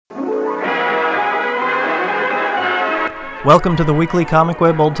Welcome to the weekly Comic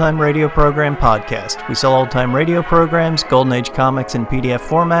Web Old Time Radio Program podcast. We sell old-time radio programs, Golden Age comics in PDF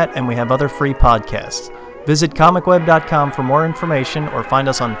format, and we have other free podcasts. Visit comicweb.com for more information or find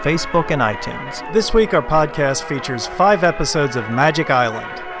us on Facebook and iTunes. This week our podcast features 5 episodes of Magic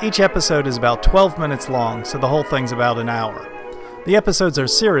Island. Each episode is about 12 minutes long, so the whole thing's about an hour. The episodes are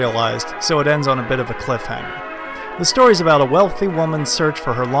serialized, so it ends on a bit of a cliffhanger. The story's about a wealthy woman's search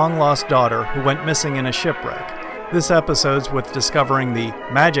for her long-lost daughter who went missing in a shipwreck. This episode's with discovering the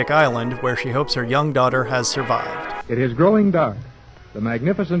Magic Island, where she hopes her young daughter has survived. It is growing dark. The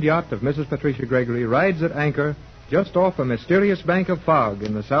magnificent yacht of Mrs. Patricia Gregory rides at anchor just off a mysterious bank of fog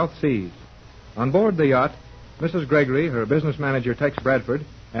in the South Seas. On board the yacht, Mrs. Gregory, her business manager Tex Bradford,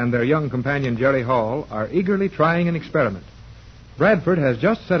 and their young companion Jerry Hall are eagerly trying an experiment. Bradford has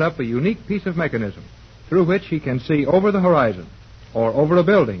just set up a unique piece of mechanism through which he can see over the horizon, or over a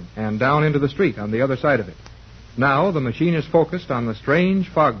building and down into the street on the other side of it. Now the machine is focused on the strange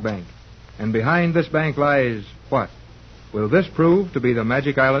fog bank, and behind this bank lies what? Will this prove to be the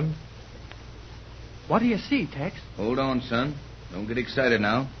Magic Island? What do you see, Tex? Hold on, son. Don't get excited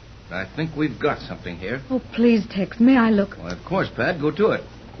now. I think we've got something here. Oh, please, Tex, may I look? Why, of course, Pat. Go to it.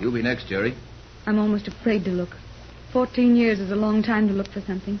 You'll be next, Jerry. I'm almost afraid to look. 14 years is a long time to look for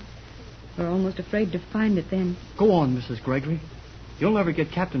something. We're almost afraid to find it then. Go on, Mrs. Gregory. You'll never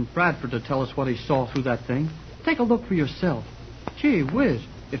get Captain Bradford to tell us what he saw through that thing. Take a look for yourself. Gee whiz,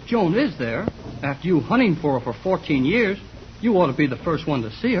 if Joan is there, after you hunting for her for 14 years, you ought to be the first one to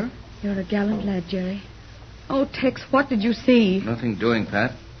see her. You're a gallant lad, Jerry. Oh, Tex, what did you see? Nothing doing,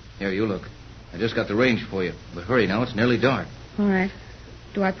 Pat. Here, you look. I just got the range for you. But hurry now, it's nearly dark. All right.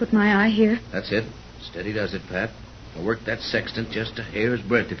 Do I put my eye here? That's it. Steady does it, Pat. I'll work that sextant just a hair's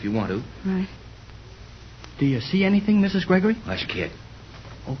breadth if you want to. Right. Do you see anything, Mrs. Gregory? Hush, kid.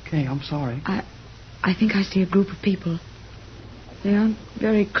 Okay, I'm sorry. I think I see a group of people. They aren't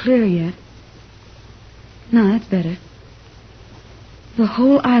very clear yet. No, that's better. The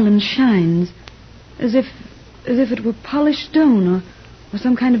whole island shines, as if it were polished stone or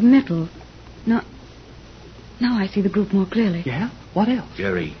some kind of metal. Now I see the group more clearly. Yeah? What else?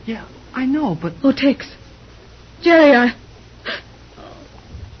 Jerry. Yeah, I know, but... Oh, Tex. Jerry,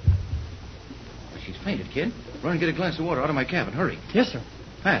 She's fainted, kid. Run and get a glass of water out of my cabin. Hurry. Yes, sir.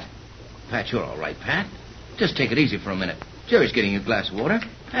 Pat, you're all right, Pat. Just take it easy for a minute. Jerry's getting you a glass of water.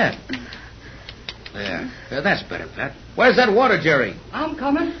 Pat. There, that's better, Pat. Where's that water, Jerry? I'm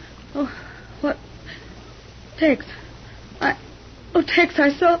coming. Oh, what? Tex. Tex, I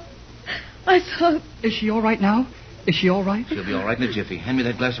saw... Is she all right now? Is she all right? She'll be all right in a jiffy. Hand me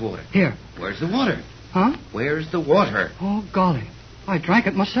that glass of water. Here. Where's the water? Huh? Where's the water? Oh, golly. I drank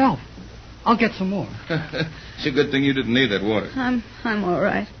it myself. I'll get some more. It's a good thing you didn't need that water. I'm all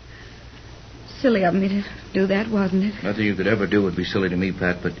right. Silly of me to do that, wasn't it? Nothing you could ever do would be silly to me,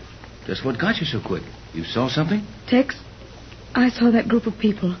 Pat, but just what got you so quick? You saw something? Tex, I saw that group of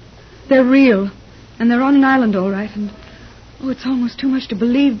people. They're real, and they're on an island all right, and... Oh, it's almost too much to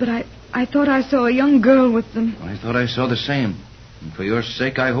believe, but I thought I saw a young girl with them. I thought I saw the same. And for your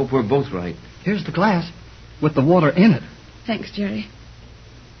sake, I hope we're both right. Here's the glass with the water in it. Thanks, Jerry.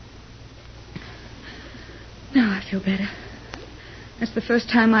 Now I feel better. That's the first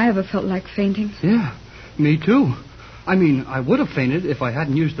time I ever felt like fainting. Yeah, me too. I mean, I would have fainted if I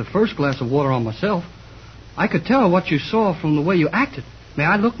hadn't used the first glass of water on myself. I could tell what you saw from the way you acted. May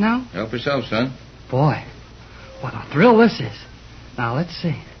I look now? Help yourself, son. Boy, what a thrill this is. Now, let's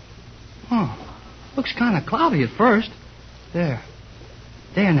see. Oh, looks kind of cloudy at first. There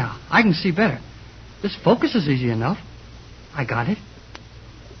now. I can see better. This focus is easy enough. I got it.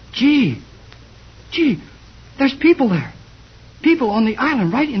 Gee, there's people there. People on the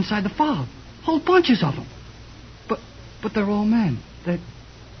island right inside the fog. Whole bunches of them. But they're all men.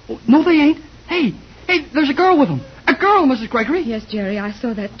 No, they ain't. Hey, there's a girl with them. A girl, Mrs. Gregory. Yes, Jerry, I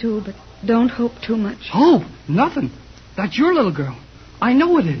saw that too, but don't hope too much. Hope? Nothing. That's your little girl. I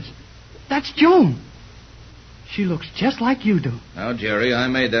know it is. That's Joan. She looks just like you do. Now, Jerry, I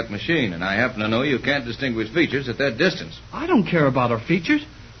made that machine, and I happen to know you can't distinguish features at that distance. I don't care about her features.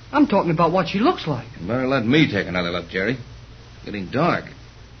 I'm talking about what she looks like. You better let me take another look, Jerry. It's getting dark.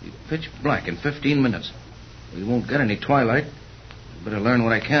 It'll be pitch black in 15 minutes. We won't get any twilight. I better learn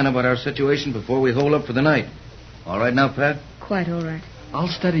what I can about our situation before we hole up for the night. All right now, Pat? Quite all right. I'll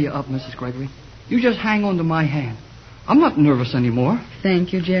steady you up, Mrs. Gregory. You just hang on to my hand. I'm not nervous anymore.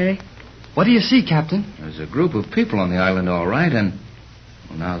 Thank you, Jerry. What do you see, Captain? There's a group of people on the island, all right, and...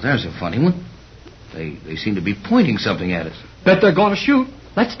 Well, now, there's a funny one. They seem to be pointing something at us. Bet they're going to shoot.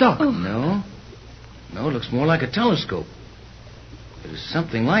 Let's duck. Oh. No, it looks more like a telescope. It is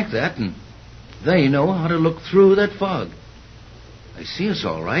something like that, and they know how to look through that fog. They see us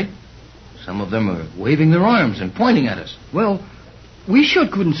all right. Some of them are waving their arms and pointing at us. Well, we sure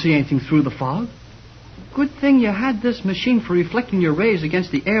couldn't see anything through the fog. Good thing you had this machine for reflecting your rays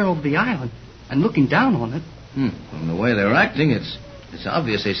against the air over the island and looking down on it. From the way they're acting, it's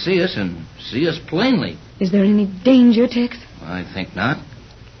obvious they see us and see us plainly. Is there any danger, Tex? I think not.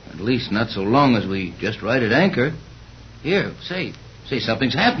 At least not so long as we just ride at anchor. Here, say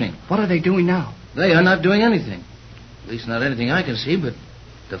something's happening. What are they doing now? They are not doing anything. At least not anything I can see, but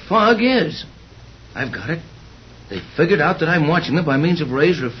the fog is. I've got it. They figured out that I'm watching them by means of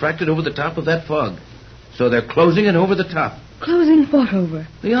rays refracted over the top of that fog. So they're closing it over the top. Closing what over?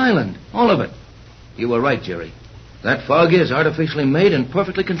 The island. All of it. You were right, Jerry. That fog is artificially made and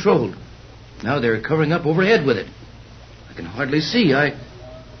perfectly controlled. Now they're covering up overhead with it. I can hardly see.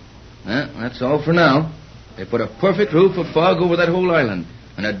 That's all for now. They put a perfect roof of fog over that whole island,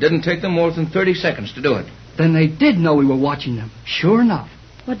 and it didn't take them more than 30 seconds to do it. Then they did know we were watching them. Sure enough.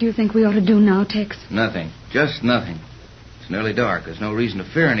 What do you think we ought to do now, Tex? Nothing. Just nothing. It's nearly dark. There's no reason to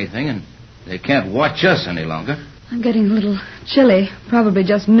fear anything, and they can't watch us any longer. I'm getting a little chilly. Probably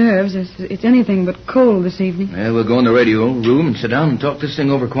just nerves. It's anything but cold this evening. Yeah, we'll go in the radio room and sit down and talk this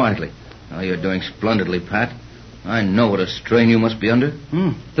thing over quietly. Oh, you're doing splendidly, Pat. I know what a strain you must be under.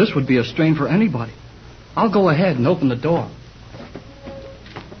 This would be a strain for anybody. I'll go ahead and open the door.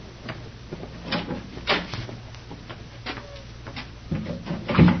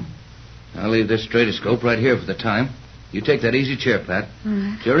 I'll leave this stratoscope right here for the time. You take that easy chair, Pat. All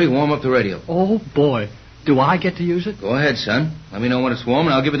right. Jerry, warm up the radio. Oh, boy. Do I get to use it? Go ahead, son. Let me know when it's warm,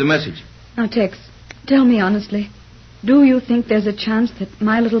 and I'll give you the message. Now, Tex, tell me honestly. Do you think there's a chance that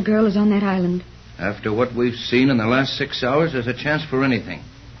my little girl is on that island? After what we've seen in the last 6 hours, there's a chance for anything.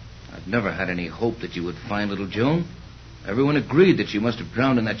 I've never had any hope that you would find little Joan. Everyone agreed that she must have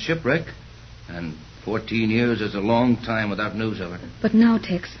drowned in that shipwreck. And 14 years is a long time without news of her. But now,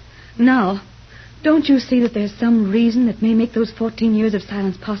 Tex, now, don't you see that there's some reason that may make those 14 years of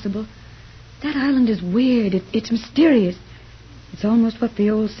silence possible? That island is weird. It's mysterious. It's almost what the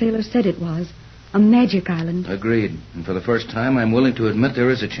old sailor said it was. A magic island. Agreed. And for the first time, I'm willing to admit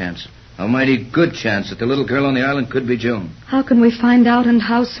there is a chance. A mighty good chance that the little girl on the island could be Joan. How can we find out, and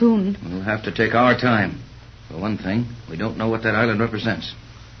how soon? We'll have to take our time. For one thing, we don't know what that island represents.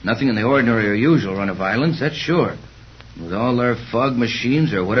 Nothing in the ordinary or usual run of islands, that's sure. With all their fog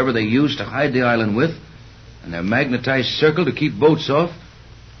machines or whatever they use to hide the island with, and their magnetized circle to keep boats off,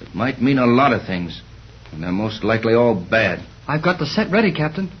 it might mean a lot of things. And they're most likely all bad. I've got the set ready,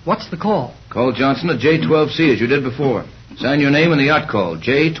 Captain. What's the call? Call Johnson at J12C as you did before. Sign your name in the yacht call,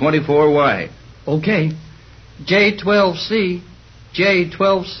 J24Y. Okay. J12C,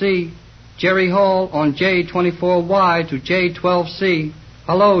 J12C, Jerry Hall on J24Y to J12C.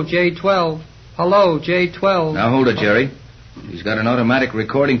 Hello, J12. Hello, J12. Now hold it, Jerry. He's got an automatic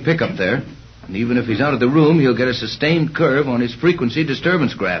recording pickup there. And even if he's out of the room, he'll get a sustained curve on his frequency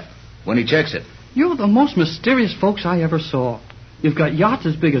disturbance graph when he checks it. You're the most mysterious folks I ever saw. You've got yachts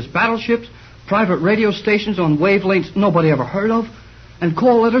as big as battleships, private radio stations on wavelengths nobody ever heard of, and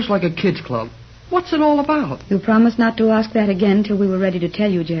call letters like a kid's club. What's it all about? You promised not to ask that again till we were ready to tell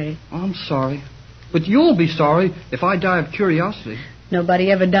you, Jerry. I'm sorry. But you'll be sorry if I die of curiosity.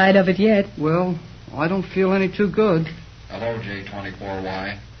 Nobody ever died of it yet. Well, I don't feel any too good. Hello,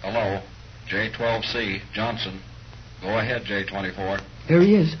 J24Y. Hello, J12C, Johnson. Go ahead, J24. Here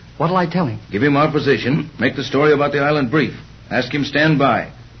he is. What'll I tell him? Give him our position. Make the story about the island brief. Ask him stand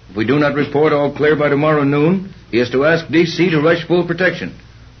by. If we do not report all clear by tomorrow noon, he has to ask D.C. to rush full protection.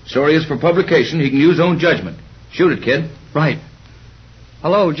 Story is for publication. He can use own judgment. Shoot it, kid. Right.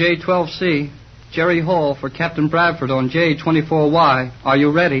 Hello, J12C. Jerry Hall for Captain Bradford on J24Y. Are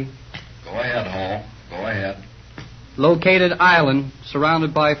you ready? Go ahead, Hall. Go ahead. Located island,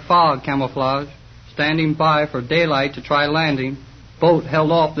 surrounded by fog camouflage. Standing by for daylight to try landing. Boat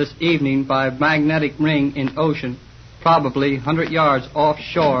held off this evening by magnetic ring in ocean. Probably 100 yards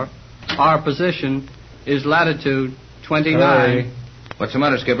offshore. Our position is latitude 29. Hurry. What's the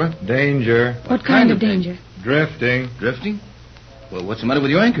matter, Skipper? Danger. What kind of danger? Drifting. Drifting? Well, what's the matter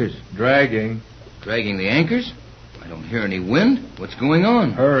with your anchors? Dragging. Dragging the anchors? I don't hear any wind. What's going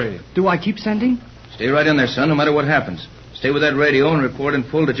on? Hurry. Do I keep sending? Stay right in there, son, no matter what happens. Stay with that radio and report in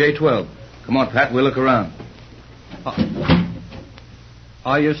full to J12. Come on, Pat, we'll look around.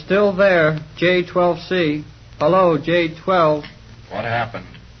 Are you still there, J12C? Hello, J12. What happened?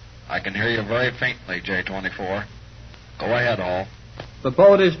 I can hear you very faintly, J24. Go ahead, Hall. The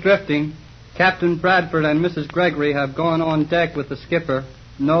boat is drifting. Captain Bradford and Mrs. Gregory have gone on deck with the skipper.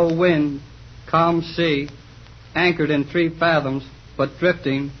 No wind. Calm sea. Anchored in 3 fathoms, but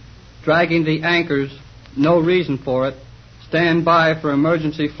drifting. Dragging the anchors. No reason for it. Stand by for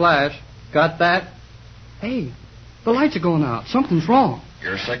emergency flash. Got that? Hey, the lights are going out. Something's wrong.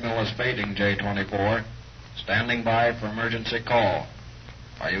 Your signal is fading, J-24. Standing by for emergency call.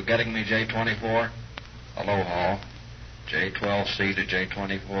 Are you getting me, J-24? Hello, Hall. J-12C to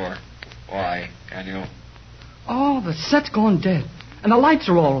J-24. Why? Can you? Oh, the set's gone dead. And the lights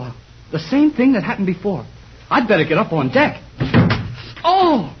are all out. The same thing that happened before. I'd better get up on deck.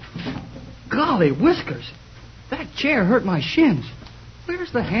 Oh! Golly whiskers. That chair hurt my shins.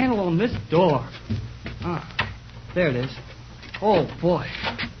 Where's the handle on this door? Ah, there it is. Oh, boy.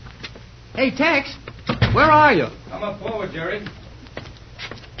 Hey, Tex, where are you? Come up forward, Jerry.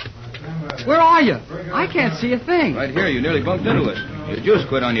 Where are you? I can't see a thing. Right here, you nearly bumped into us. Your juice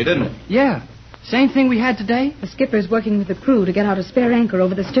quit on you, didn't it? Yeah. Same thing we had today? The skipper's working with the crew to get out a spare anchor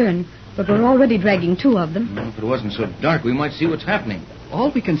over the stern, but we're already dragging 2 of them. Well, if it wasn't so dark, we might see what's happening.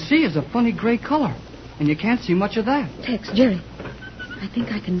 All we can see is a funny gray color, and you can't see much of that. Tex, Jerry, I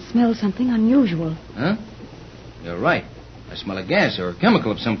think I can smell something unusual. Huh? You're right. I smell a gas or a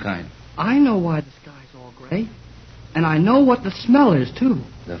chemical of some kind. I know why the sky's all gray, and I know what the smell is, too.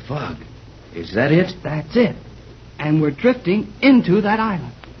 The fog. Is that it? That's it. And we're drifting into that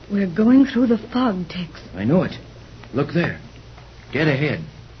island. We're going through the fog, Tex. I know it. Look there. Dead ahead.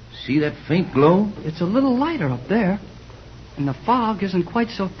 See that faint glow? It's a little lighter up there, and the fog isn't quite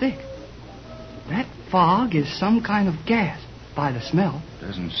so thick. That fog is some kind of gas, by the smell.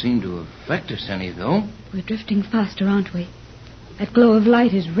 Doesn't seem to affect us any, though. We're drifting faster, aren't we? That glow of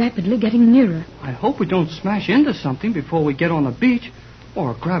light is rapidly getting nearer. I hope we don't smash into something before we get on the beach,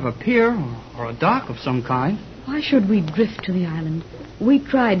 or grab a pier, or a dock of some kind. Why should we drift to the island? We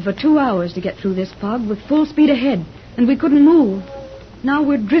tried for 2 hours to get through this fog with full speed ahead, and we couldn't move. Now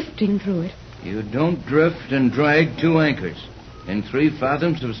we're drifting through it. You don't drift and drag 2 anchors in 3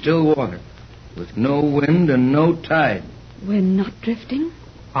 fathoms of still water, with no wind and no tide. We're not drifting?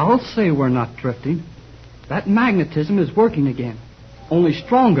 I'll say we're not drifting. That magnetism is working again, only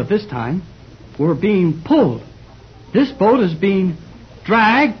stronger this time. We're being pulled. This boat is being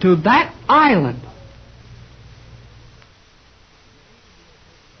dragged to that island.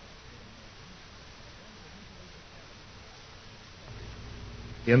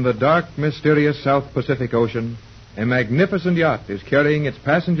 In the dark, mysterious South Pacific Ocean, a magnificent yacht is carrying its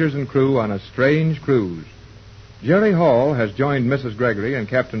passengers and crew on a strange cruise. Jerry Hall has joined Mrs. Gregory and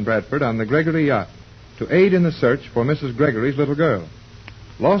Captain Bradford on the Gregory yacht to aid in the search for Mrs. Gregory's little girl.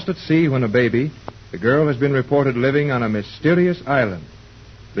 Lost at sea when a baby, the girl has been reported living on a mysterious island.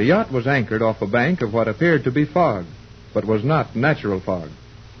 The yacht was anchored off a bank of what appeared to be fog, but was not natural fog.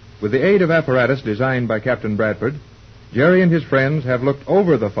 With the aid of apparatus designed by Captain Bradford, Jerry and his friends have looked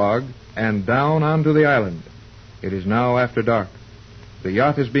over the fog and down onto the island. It is now after dark. The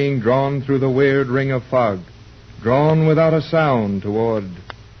yacht is being drawn through the weird ring of fog, drawn without a sound toward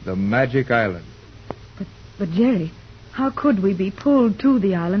the magic island. But Jerry, how could we be pulled to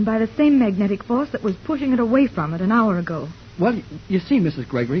the island by the same magnetic force that was pushing it away from it an hour ago? Well, you see, Mrs.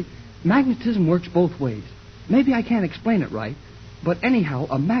 Gregory, magnetism works both ways. Maybe I can't explain it right, but anyhow,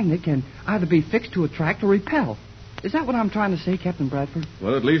 a magnet can either be fixed to attract or repel. Is that what I'm trying to say, Captain Bradford?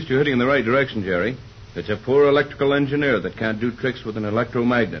 Well, at least you're heading in the right direction, Jerry. It's a poor electrical engineer that can't do tricks with an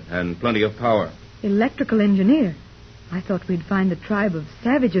electromagnet and plenty of power. Electrical engineer? I thought we'd find a tribe of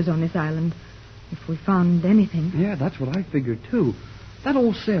savages on this island, if we found anything. Yeah, that's what I figured, too. That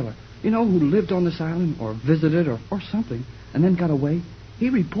old sailor, who lived on this island or visited or something, and then got away,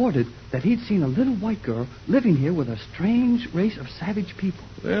 he reported that he'd seen a little white girl living here with a strange race of savage people.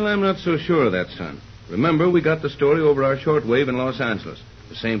 Well, I'm not so sure of that, son. Remember, we got the story over our shortwave in Los Angeles. At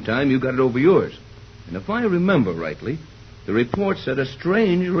the same time, you got it over yours. And if I remember rightly, the report said a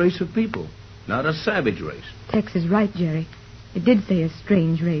strange race of people, not a savage race. Tex is right, Jerry. It did say a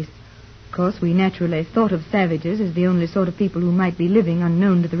strange race. Of course, we naturally thought of savages as the only sort of people who might be living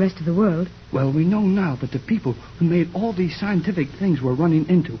unknown to the rest of the world. Well, we know now that the people who made all these scientific things we're running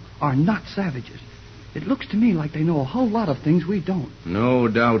into are not savages. It looks to me like they know a whole lot of things we don't. No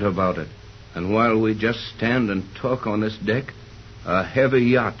doubt about it. And while we just stand and talk on this deck, a heavy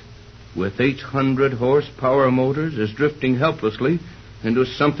yacht with 800 horsepower motors is drifting helplessly into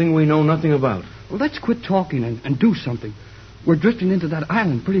something we know nothing about. Well, let's quit talking and do something. We're drifting into that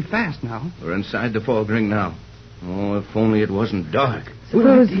island pretty fast now. We're inside the fog ring now. Oh, if only it wasn't dark.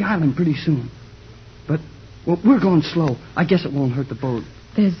 We'll hit the island pretty soon. But, well, we're going slow. I guess it won't hurt the boat.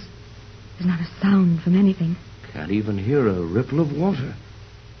 There's not a sound from anything. Can't even hear a ripple of water.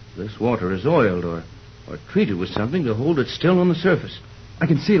 This water is oiled or treated with something to hold it still on the surface. I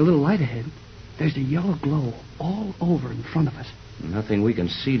can see a little light ahead. There's a yellow glow all over in front of us. Nothing we can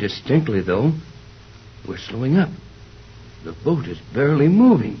see distinctly, though. We're slowing up. The boat is barely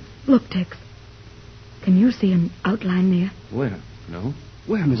moving. Look, Tex. Can you see an outline there? Where? No.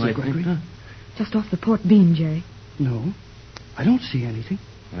 Where, I Mrs. think Gregory? not. Just off the port beam, Jerry. No. I don't see anything.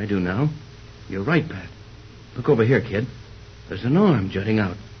 I do now. You're right, Pat. Look over here, kid. There's an arm jutting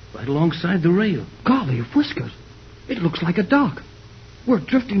out right alongside the rail. Golly of whiskers. It looks like a dock. We're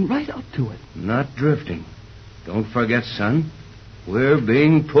drifting right up to it. Not drifting. Don't forget, son. We're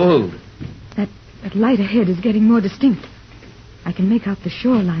being pulled. That light ahead is getting more distinct. I can make out the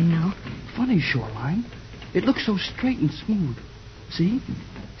shoreline now. Funny shoreline. It looks so straight and smooth. See?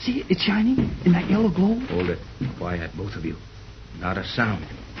 See, it's shining in that yellow glow. Hold it. Quiet, both of you. Not a sound.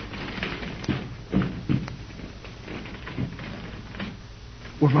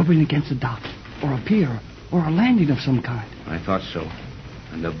 We're rubbing against a dock, or a pier, or a landing of some kind. I thought so.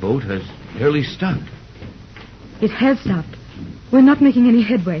 And the boat has nearly stopped. It has stopped. We're not making any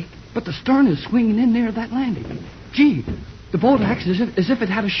headway. But the stern is swinging in near that landing. Gee, the boat acts as if it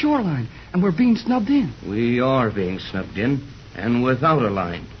had a shoreline, and we're being snubbed in. We are being snubbed in, and without a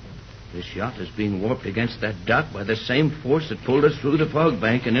line. This yacht is being warped against that dock by the same force that pulled us through the fog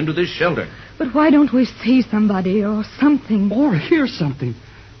bank and into this shelter. But why don't we see somebody or something? Or hear something.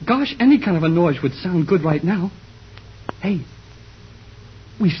 Gosh, any kind of a noise would sound good right now. Hey,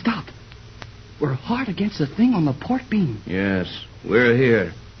 we stopped. We're hard against the thing on the port beam. Yes, we're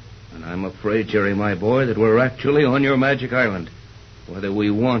here. And I'm afraid, Jerry, my boy, that we're actually on your magic island. Whether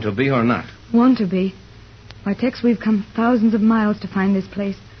we want to be or not. Want to be? Why, Tex, we've come thousands of miles to find this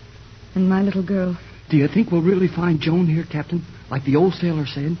place. And my little girl. Do you think we'll really find Joan here, Captain? Like the old sailor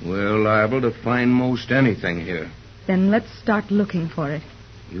said? We're liable to find most anything here. Then let's start looking for it.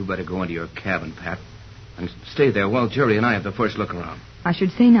 You better go into your cabin, Pat. And stay there while Jerry and I have the first look around. I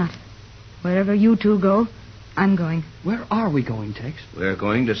should say not. Wherever you two go, I'm going. Where are we going, Tex? We're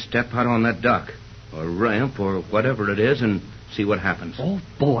going to step out on that dock, or ramp, or whatever it is, and see what happens. Oh,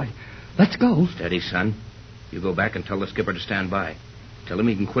 boy. Let's go. Steady, son. You go back and tell the skipper to stand by. Tell him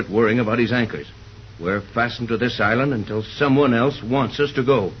he can quit worrying about his anchors. We're fastened to this island until someone else wants us to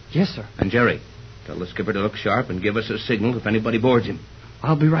go. Yes, sir. And Jerry, tell the skipper to look sharp and give us a signal if anybody boards him.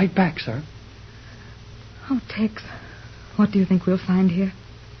 I'll be right back, sir. Oh, Tex, what do you think we'll find here?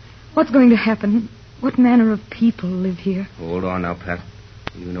 What's going to happen? What manner of people live here? Hold on now, Pat.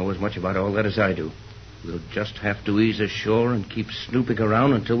 You know as much about all that as I do. We'll just have to ease ashore and keep snooping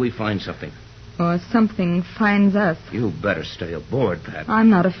around until we find something. Or something finds us. You better stay aboard, Pat. I'm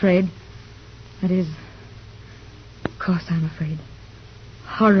not afraid. That is, of course I'm afraid.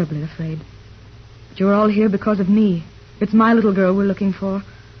 Horribly afraid. But you're all here because of me. It's my little girl we're looking for.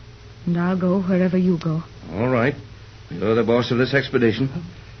 And I'll go wherever you go. All right. You're the boss of this expedition.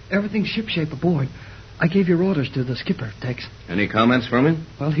 Everything's shipshape aboard. I gave your orders to the skipper, Tex. Any comments from him?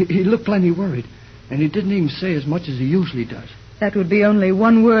 Well, he looked plenty worried. And he didn't even say as much as he usually does. That would be only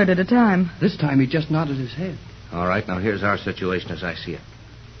one word at a time. This time he just nodded his head. All right, now here's our situation as I see it.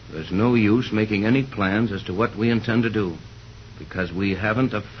 There's no use making any plans as to what we intend to do, because we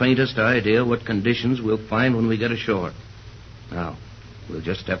haven't the faintest idea what conditions we'll find when we get ashore. Now, we'll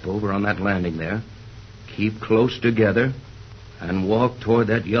just step over on that landing there, keep close together, and walk toward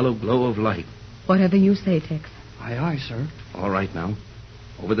that yellow glow of light. Whatever you say, Tex. Aye, aye, sir. All right, now.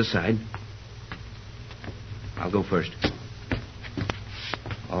 Over the side. I'll go first.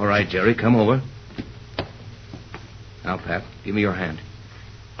 All right, Jerry, come over. Now, Pat, give me your hand.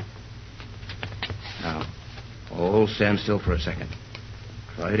 Now, all stand still for a second.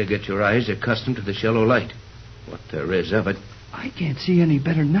 Try to get your eyes accustomed to this yellow light. What there is of it. I can't see any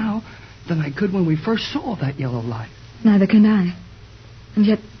better now than I could when we first saw that yellow light. Neither can I. And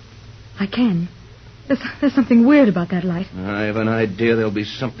yet, I can. There's something weird about that light. I have an idea there'll be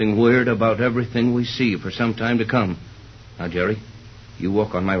something weird about everything we see for some time to come. Now, Jerry, you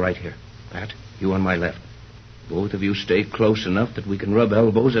walk on my right here. Pat, you on my left. Both of you stay close enough that we can rub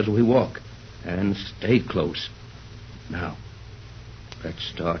elbows as we walk. And stay close. Now, let's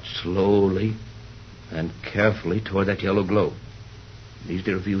start slowly and carefully toward that yellow glow.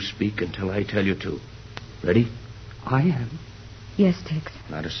 Neither of you speak until I tell you to. Ready? I am. Yes, Tex.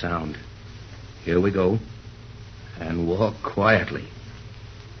 Not a sound. Here we go. And walk quietly.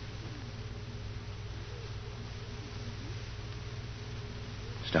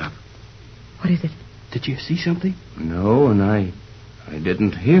 Stop. What is it? Did you see something? No, and I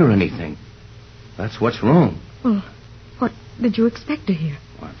didn't hear anything. That's what's wrong. Well, what did you expect to hear?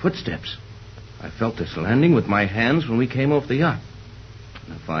 Our footsteps. I felt this landing with my hands when we came off the yacht.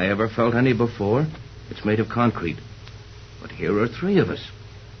 And if I ever felt any before, it's made of concrete. But here are three of us,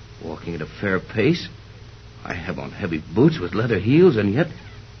 walking at a fair pace. I have on heavy boots with leather heels, and yet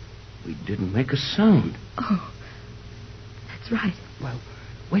we didn't make a sound. Oh, That's right. Well,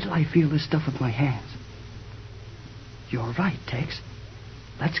 wait till I feel this stuff with my hands. You're right, Tex.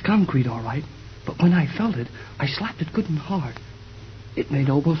 That's concrete, all right. But when I felt it, I slapped it good and hard. It made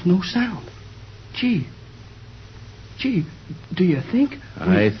almost no sound. Gee, do you think...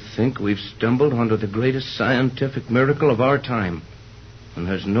 I think we've stumbled onto the greatest scientific miracle of our time. And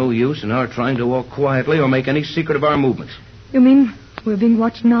there's no use in our trying to walk quietly or make any secret of our movements. You mean we're being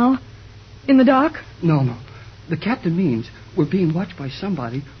watched now? In the dark? No. The captain means we're being watched by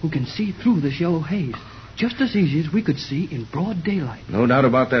somebody who can see through this yellow haze. Just as easy as we could see in broad daylight. No doubt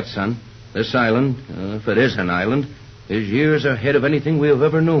about that, son. This island, if it is an island, is years ahead of anything we have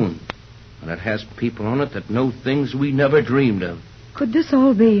ever known. And it has people on it that know things we never dreamed of. Could this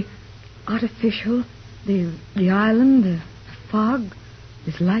all be artificial? The island, the fog,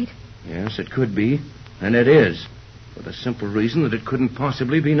 this light? Yes, it could be. And it is. For the simple reason that it couldn't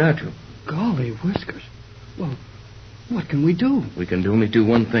possibly be natural. Golly whiskers. Well, what can we do? We can only do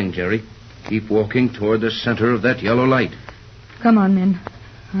one thing, Jerry. Keep walking toward the center of that yellow light. Come on, men.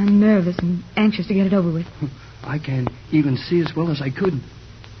 I'm nervous and anxious to get it over with. I can't even see as well as I could.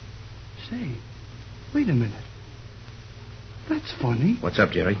 Say, wait a minute. That's funny. What's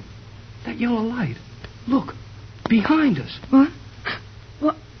up, Jerry? That yellow light. Look, behind us. What?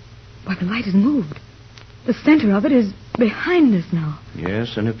 Why, the light has moved. The center of it is behind us now.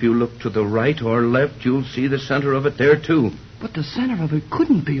 Yes, and if you look to the right or left, you'll see the center of it there, too. But the center of it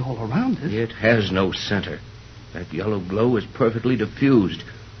couldn't be all around us. It has no center. That yellow glow is perfectly diffused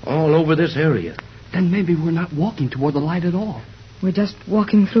all over this area. Then maybe we're not walking toward the light at all. We're just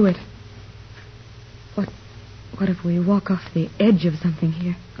walking through it. What if we walk off the edge of something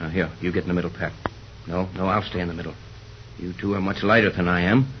here? Here, you get in the middle, Pat. No, I'll stay in the middle. You two are much lighter than I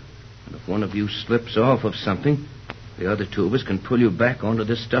am. And if one of you slips off of something, the other two of us can pull you back onto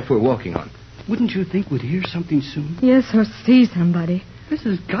this stuff we're walking on. Wouldn't you think we'd hear something soon? Yes, or see somebody. This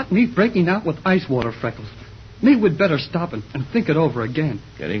has got me breaking out with ice water freckles. Maybe we'd better stop and think it over again.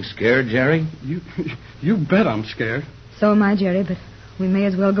 Getting scared, Jerry? You bet I'm scared. So am I, Jerry, but we may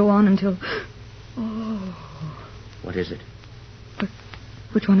as well go on until... Oh. What is it?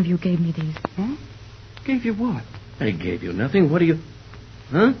 Which one of you gave me these? Huh? Gave you what? I gave you nothing. What do you...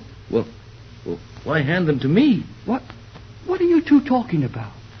 Huh? Well, why hand them to me? What are you two talking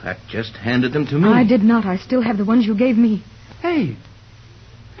about? Pat just handed them to me. I did not. I still have the ones you gave me. Hey,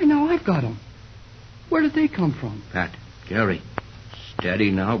 now I've got them. Where did they come from? Pat, Jerry,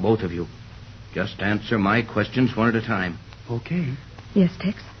 steady now, both of you. Just answer my questions one at a time. Okay. Yes,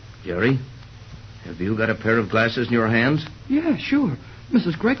 Tex? Jerry, have you got a pair of glasses in your hands? Yeah, sure.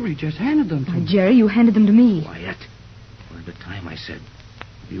 Mrs. Gregory just handed them to me. Jerry, you handed them to me. Quiet. One at a time, I said.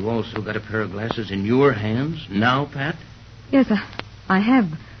 Have you also got a pair of glasses in your hands now, Pat? Yes, I have.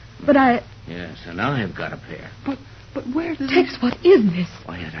 But I... Yes, and I've got a pair. But where does... Tex, what is this?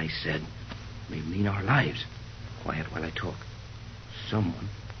 Quiet, I said. May mean our lives. Quiet while I talk. Someone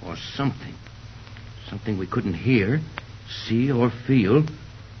or something we couldn't hear, see, or feel,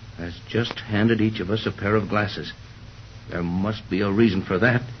 has just handed each of us a pair of glasses. There must be a reason for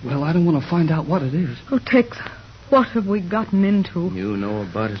that. Well, I don't want to find out what it is. Oh, Tex, what have we gotten into? You know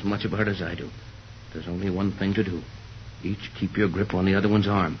about as much about it as I do. There's only one thing to do. Each keep your grip on the other one's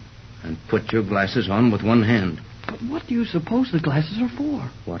arm and put your glasses on with one hand. But what do you suppose the glasses are for?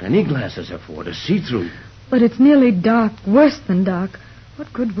 What any glasses are for, to see through. But it's nearly dark, worse than dark.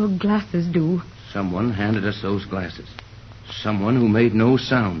 What good will glasses do? Someone handed us those glasses. Someone who made no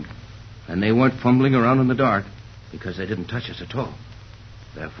sound. And they weren't fumbling around in the dark because they didn't touch us at all.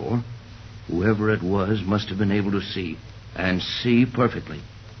 Therefore, whoever it was must have been able to see, and see perfectly.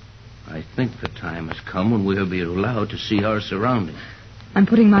 I think the time has come when we'll be allowed to see our surroundings. I'm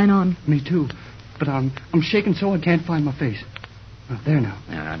putting mine on. Me too. But I'm shaking so I can't find my face. There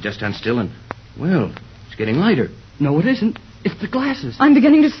now. Just stand still and... Well, it's getting lighter. No, it isn't. It's the glasses. I'm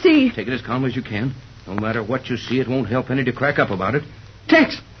beginning to see. Take it as calm as you can. No matter what you see, it won't help any to crack up about it.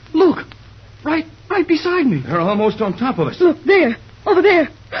 Tex, look. Right beside me. They're almost on top of us. Look, there. Over there.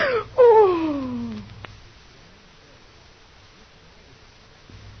 Oh.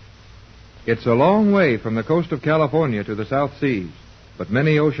 It's a long way from the coast of California to the South Seas, but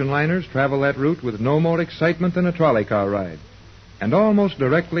many ocean liners travel that route with no more excitement than a trolley car ride. And almost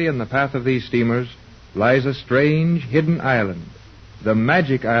directly in the path of these steamers lies a strange, hidden island, the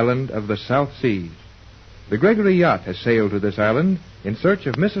magic island of the South Seas. The Gregory yacht has sailed to this island in search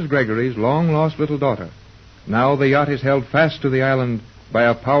of Mrs. Gregory's long-lost little daughter. Now the yacht is held fast to the island by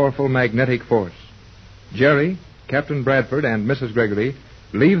a powerful magnetic force. Jerry, Captain Bradford, and Mrs. Gregory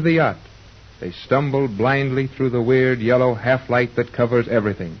leave the yacht. They stumble blindly through the weird yellow half-light that covers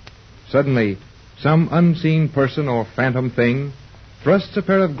everything. Suddenly, some unseen person or phantom thing thrusts a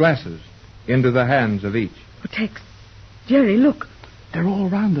pair of glasses into the hands of each. Oh, Tex. Jerry, look. They're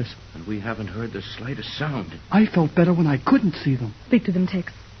all around us. And we haven't heard the slightest sound. I felt better when I couldn't see them. Speak to them,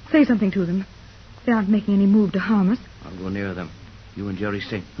 Tex. Say something to them. They aren't making any move to harm us. I'll go near them. You and Jerry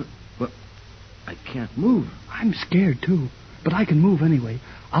stay. Well, I can't move. I'm scared, too. But I can move anyway.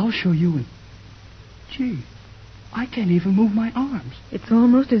 I'll show you and... Gee, I can't even move my arms. It's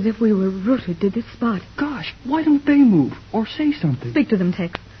almost as if we were rooted to this spot. Gosh, why don't they move or say something? Speak to them,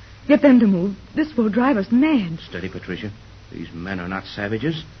 Tex. Get them to move. This will drive us mad. Steady, Patricia. These men are not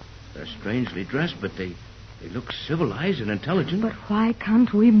savages. They're strangely dressed, but they look civilized and intelligent. But why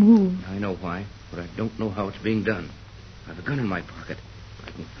can't we move? I know why, but I don't know how it's being done. I have a gun in my pocket.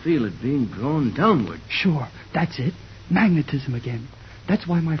 I can feel it being drawn downward. Sure, that's it. Magnetism again. That's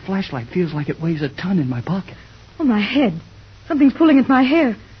why my flashlight feels like it weighs a ton in my pocket. Oh, my head. Something's pulling at my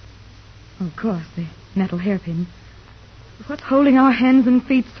hair. Oh, of course, the metal hairpin. What's holding our hands and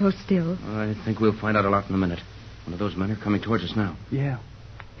feet so still? I think we'll find out a lot in a minute. One of those men are coming towards us now. Yeah.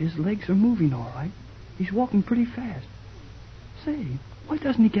 His legs are moving all right. He's walking pretty fast. Say, why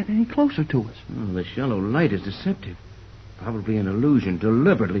doesn't he get any closer to us? Oh, the shallow light is deceptive. Probably an illusion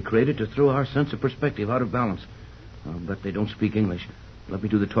deliberately created to throw our sense of perspective out of balance. I'll bet they don't speak English. Let me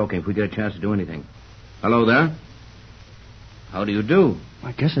do the talking if we get a chance to do anything. Hello there. How do you do?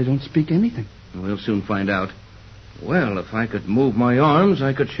 I guess they don't speak anything. We'll soon find out. Well, if I could move my arms,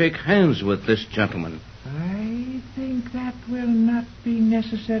 I could shake hands with this gentleman. I think that will not be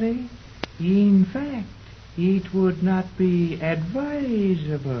necessary. In fact, it would not be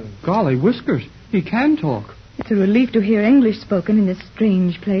advisable. Golly whiskers, he can talk. It's a relief to hear English spoken in this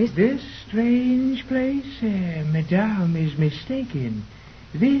strange place. This strange place? Madame is mistaken.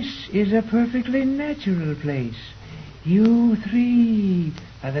 This is a perfectly natural place. You three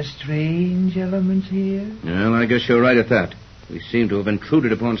are the strange elements here. Well, I guess you're right at that. We seem to have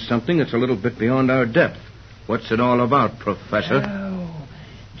intruded upon something that's a little bit beyond our depth. What's it all about, Professor? Oh,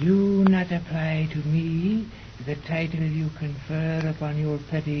 do not apply to me the title you confer upon your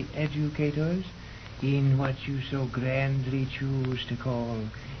petty educators in what you so grandly choose to call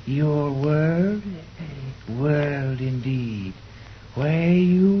your world. World, indeed. Why,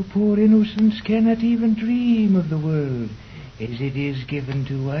 you poor innocents cannot even dream of the world as it is given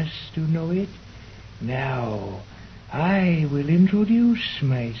to us to know it. Now, I will introduce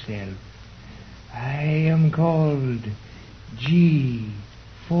myself. I am called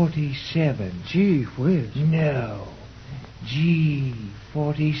G47. Gee whiz. No,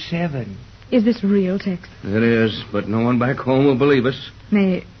 G47. Is this real, Tex? It is, but no one back home will believe us.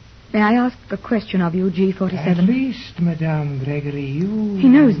 May I ask a question of you, G47? At least, Madame Gregory, you... He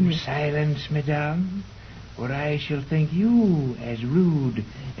knows me. Silence, Madame, or I shall think you as rude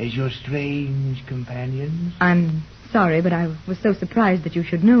as your strange companions. I'm sorry, but I was so surprised that you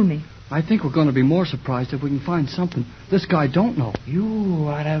should know me. I think we're going to be more surprised if we can find something this guy don't know. You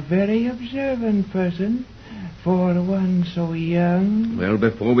are a very observant person for one so young. Well,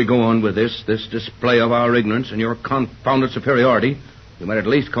 before we go on with this display of our ignorance and your confounded superiority, you might at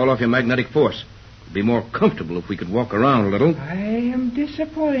least call off your magnetic force. It'd be more comfortable if we could walk around a little. I am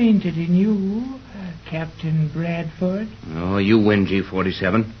disappointed in you, Captain Bradford. Oh, you win,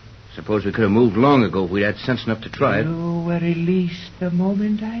 G47. Suppose we could have moved long ago if we'd had sense enough to try it. You were released the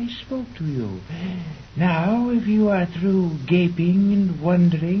moment I spoke to you. Now, if you are through gaping and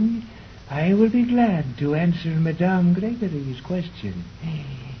wondering, I will be glad to answer Madame Gregory's question.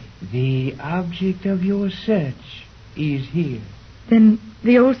 The object of your search is here. Then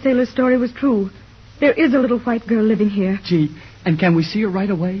the old sailor's story was true. There is a little white girl living here. Gee, and can we see her right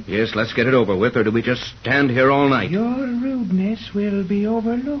away? Yes, let's get it over with, or do we just stand here all night? Your rudeness will be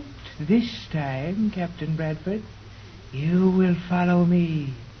overlooked this time, Captain Bradford. You will follow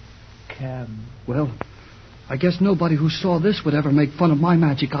me. Come. Well, I guess nobody who saw this would ever make fun of my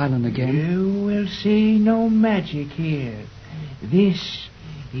magic island again. You will see no magic here. This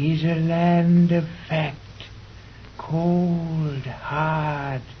is a land of fact. Cold,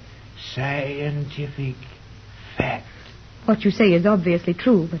 hard, scientific fact. What you say is obviously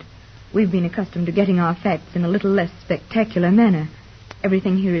true, but we've been accustomed to getting our facts in a little less spectacular manner.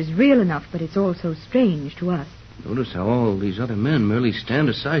 Everything here is real enough, but it's all so strange to us. Notice how all these other men merely stand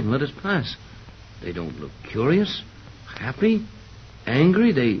aside and let us pass. They don't look curious, happy,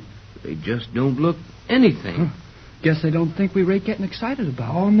 angry. They just don't look anything. Guess they don't think we rate getting excited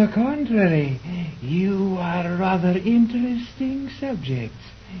about. On the contrary, you are rather interesting subjects.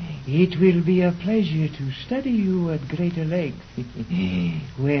 It will be a pleasure to study you at greater length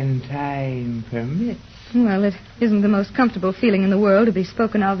when time permits. Well, it isn't the most comfortable feeling in the world to be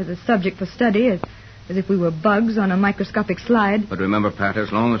spoken of as a subject for study, as if we were bugs on a microscopic slide. But remember, Pat,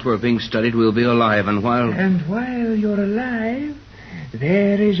 as long as we're being studied, we'll be alive, and while... And while you're alive,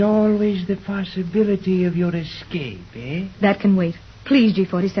 there is always the possibility of your escape, eh? That can wait. Please,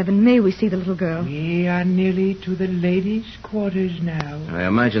 G47, may we see the little girl? We are nearly to the ladies' quarters now. I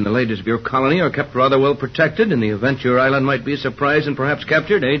imagine the ladies of your colony are kept rather well protected in the event your island might be surprised and perhaps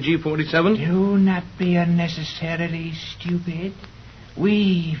captured, eh, G47? Do not be unnecessarily stupid.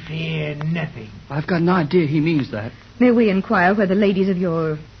 We fear nothing. I've got an idea he means that. May we inquire where the ladies of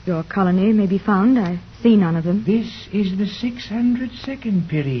your colony may be found? I see none of them. This is the 602nd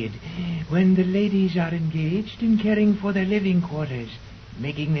period, when the ladies are engaged in caring for their living quarters,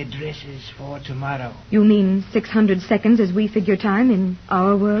 making their dresses for tomorrow. You mean 600 seconds as we figure time in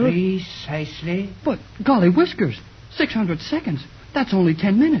our world? Precisely. But, golly whiskers, 600 seconds. That's only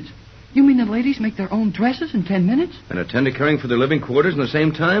 10 minutes. You mean the ladies make their own dresses in 10 minutes? And attend to caring for their living quarters in the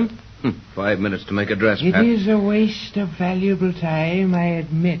same time? 5 minutes to make a dress, It Pat. is a waste of valuable time, I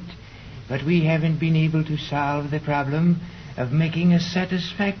admit. But we haven't been able to solve the problem of making a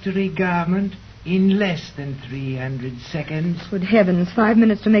satisfactory garment in less than 300 seconds. Good heavens, 5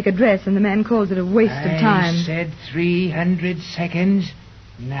 minutes to make a dress, and the man calls it a waste of time. I said 300 seconds,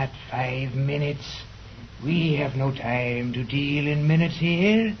 not 5 minutes. We have no time to deal in minutes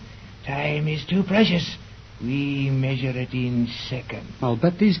here. Time is too precious. We measure it in seconds. I'll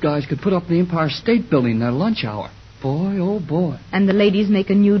bet these guys could put up the Empire State Building in their lunch hour. Boy, oh boy. And the ladies make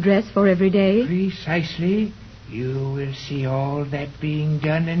a new dress for every day? Precisely. You will see all that being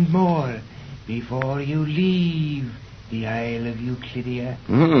done and more before you leave the Isle of Euclidia.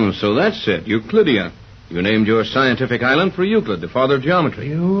 So that's it, Euclidia. You named your scientific island for Euclid, the father of geometry.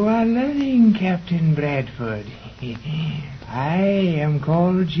 You are learning, Captain Bradford. I am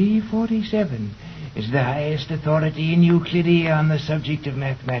called G47, as the highest authority in Euclidia on the subject of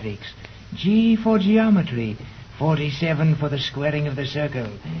mathematics. G for geometry, 47 for the squaring of the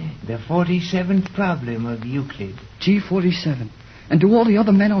circle, the 47th problem of Euclid. G47. And do all the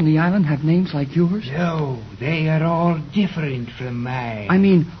other men on the island have names like yours? No, they are all different from mine. I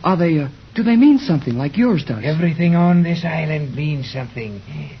mean, are they, do they mean something like yours does? Everything on this island means something.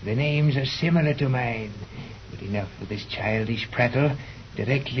 The names are similar to mine. But enough of this childish prattle.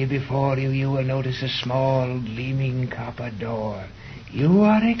 Directly before you, you will notice a small, gleaming copper door. You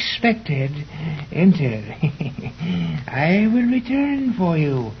are expected. Enter. I will return for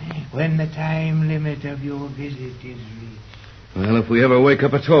you when the time limit of your visit is reached. Well, if we ever wake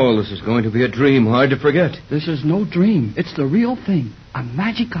up at all, this is going to be a dream hard to forget. This is no dream. It's the real thing. A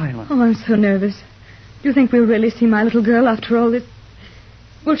magic island. Oh, I'm so nervous. Do you think we'll really see my little girl after all this?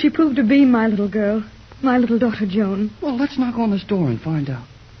 Will she prove to be my little girl? My little daughter, Joan? Well, let's knock on this door and find out.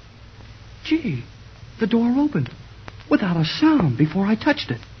 Gee, the door opened. Without a sound before I touched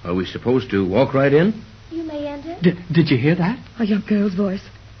it. Are we supposed to walk right in? You may enter. Did you hear that? A young girl's voice.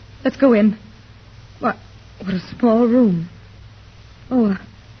 Let's go in. What a small room. Oh,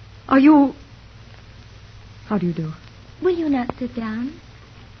 are you... How do you do? Will you not sit down?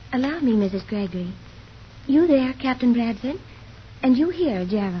 Allow me, Mrs. Gregory. You there, Captain Bradford. And you here,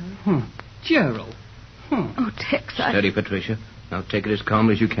 Gerald. Gerald. Oh, Tex, Steady, Patricia. Now take it as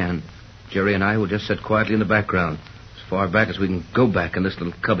calmly as you can. Jerry and I will just sit quietly in the background. As far back as we can go back in this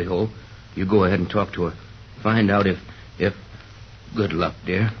little cubbyhole. You go ahead and talk to her. Find out if... Good luck,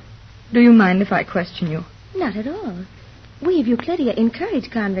 dear. Do you mind if I question you? Not at all. We of Euclidia encourage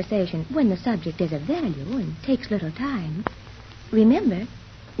conversation when the subject is of value and takes little time. Remember,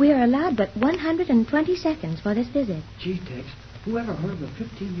 we are allowed but 120 seconds for this visit. Gee, Tex, whoever heard of a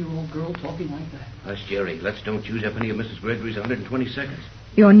 15-year-old girl talking like that? Hush, Jerry. Let's don't use up any of Mrs. Gregory's 120 seconds.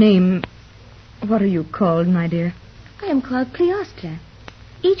 Your name... What are you called, my dear? I am called Cleostra.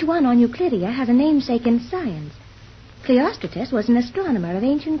 Each one on Euclidia has a namesake in science. Cleostratus was an astronomer of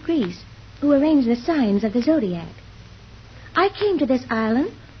ancient Greece who arranged the signs of the zodiac. I came to this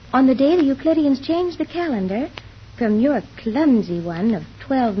island on the day the Euclideans changed the calendar from your clumsy one of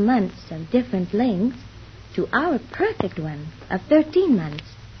 12 months of different lengths to our perfect one of 13 months.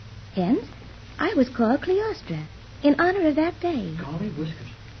 Hence, I was called Cleostra in honor of that day. Golly whiskers.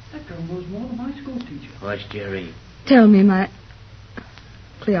 That girl knows more than my school teacher. Hush, Jerry. Tell me, my...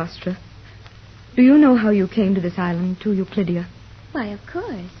 Cleostra, do you know how you came to this island, to Euclidia? Why, of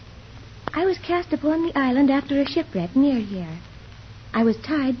course. I was cast upon the island after a shipwreck near here. I was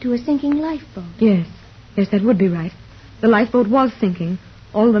tied to a sinking lifeboat. Yes, that would be right. The lifeboat was sinking.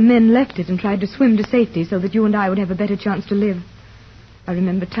 All the men left it and tried to swim to safety so that you and I would have a better chance to live. I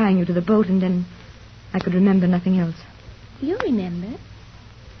remember tying you to the boat, and then I could remember nothing else. You remember?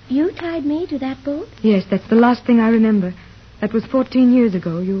 You tied me to that boat? Yes, that's the last thing I remember. That was 14 years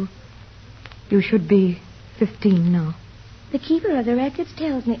ago. You should be 15 now. The keeper of the records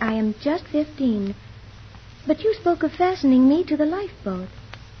tells me I am just 15. But you spoke of fastening me to the lifeboat.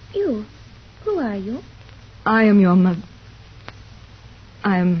 You? Who are you? I am your mother.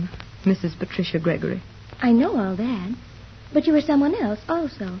 I am Mrs. Patricia Gregory. I know all that. But you are someone else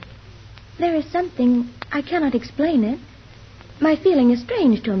also. There is something, I cannot explain it. My feeling is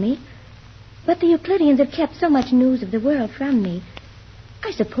strange to me. But the Euclideans have kept so much news of the world from me.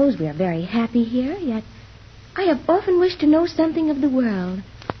 I suppose we are very happy here, yet I have often wished to know something of the world.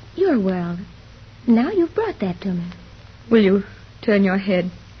 Your world. Now you've brought that to me. Will you turn your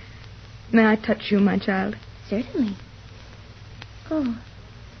head? May I touch you, my child? Certainly. Oh,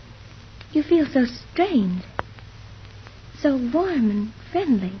 you feel so strange. So warm and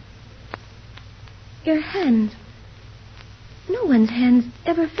friendly. Your hands. No one's hands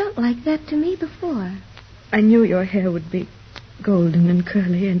ever felt like that to me before. I knew your hair would be golden and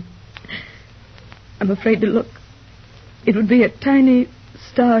curly, and I'm afraid to look. It would be a tiny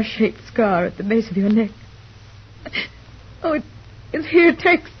star-shaped scar at the base of your neck. Oh, it's here,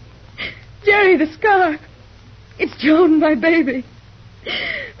 Tex. Jerry, the scar. It's Joan, my baby.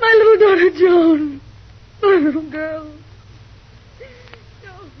 My little daughter, Joan. My little girl.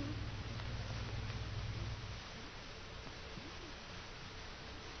 Joan.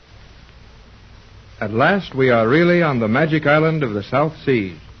 At last, we are really on the magic island of the South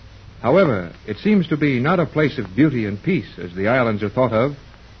Seas. However, it seems to be not a place of beauty and peace, as the islands are thought of,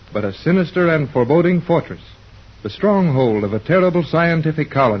 but a sinister and foreboding fortress, the stronghold of a terrible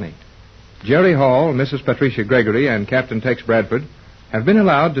scientific colony. Jerry Hall, Mrs. Patricia Gregory, and Captain Tex Bradford have been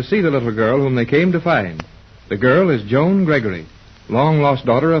allowed to see the little girl whom they came to find. The girl is Joan Gregory, long-lost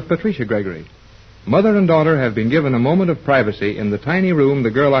daughter of Patricia Gregory. Mother and daughter have been given a moment of privacy in the tiny room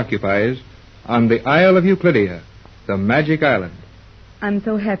the girl occupies on the Isle of Euclidia, the magic island. I'm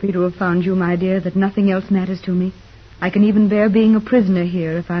so happy to have found you, my dear, that nothing else matters to me. I can even bear being a prisoner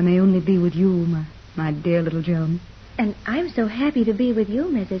here if I may only be with you, my dear little Joan. And I'm so happy to be with you,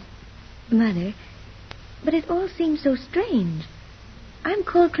 Mrs. Mother. But it all seems so strange. I'm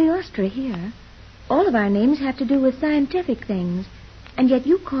called Cleostra here. All of our names have to do with scientific things, and yet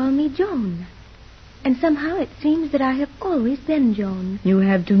you call me Joan. And somehow it seems that I have always been Joan. You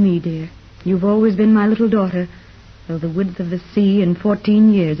have to me, dear. You've always been my little daughter, though the width of the sea and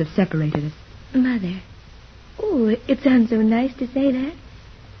 14 years have separated us. Mother. Oh, it sounds so nice to say that.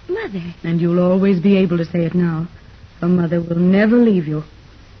 Mother. And you'll always be able to say it now. For Mother will never leave you.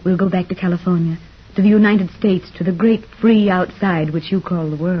 We'll go back to California, to the United States, to the great free outside which you call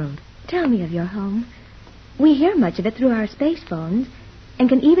the world. Tell me of your home. We hear much of it through our space phones, and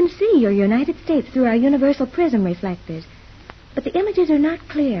can even see your United States through our universal prism reflectors. But the images are not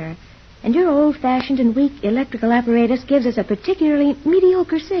clear, and your old-fashioned and weak electrical apparatus gives us a particularly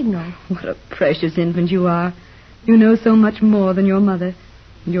mediocre signal. What a precious infant you are. You know so much more than your mother.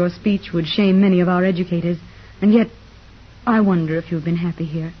 Your speech would shame many of our educators. And yet, I wonder if you've been happy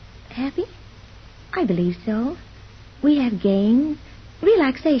here. Happy? I believe so. We have games.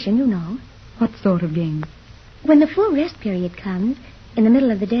 Relaxation, you know. What sort of games? When the full rest period comes, in the middle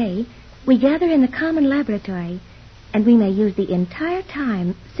of the day, we gather in the common laboratory, and we may use the entire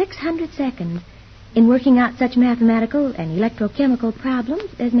time, 600 seconds, in working out such mathematical and electrochemical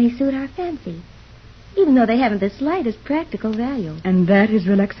problems as may suit our fancy, even though they haven't the slightest practical value. And that is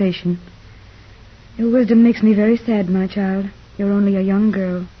relaxation. Your wisdom makes me very sad, my child. You're only a young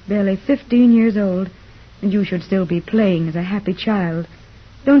girl, barely 15 years old, and you should still be playing as a happy child.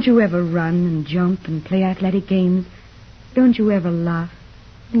 Don't you ever run and jump and play athletic games? Don't you ever laugh?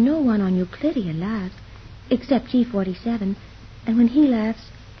 No one on Euclidia laughs, except G47, and when he laughs,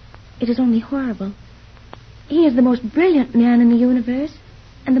 it is only horrible. He is the most brilliant man in the universe,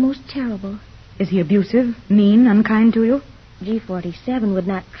 and the most terrible. Is he abusive, mean, unkind to you? G47 would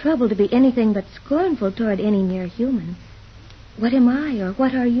not trouble to be anything but scornful toward any mere human. What am I, or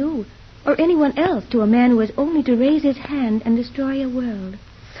what are you, or anyone else to a man who has only to raise his hand and destroy a world?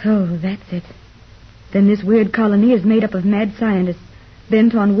 So, that's it. Then this weird colony is made up of mad scientists,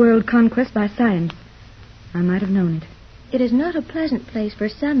 bent on world conquest by science. I might have known it. It is not a pleasant place for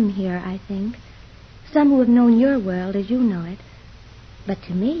some here, I think. Some who have known your world as you know it. But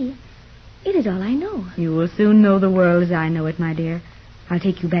to me, it is all I know. You will soon know the world as I know it, my dear. I'll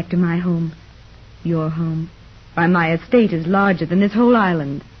take you back to my home. Your home. Why, my estate is larger than this whole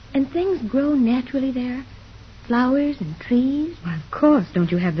island. And things grow naturally there? Flowers and trees? Why, of course.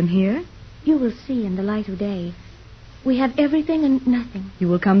 Don't you have them here? You will see in the light of day. We have everything and nothing. You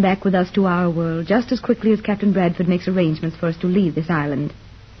will come back with us to our world just as quickly as Captain Bradford makes arrangements for us to leave this island.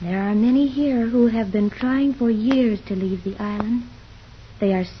 There are many here who have been trying for years to leave the island.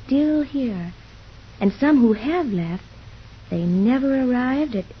 They are still here. And some who have left, they never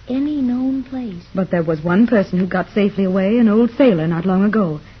arrived at any known place. But there was one person who got safely away, an old sailor, not long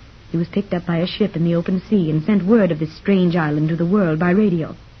ago. He was picked up by a ship in the open sea and sent word of this strange island to the world by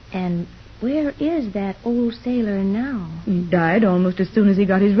radio. And where is that old sailor now? He died almost as soon as he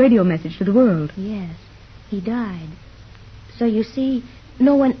got his radio message to the world. Yes, he died. So you see,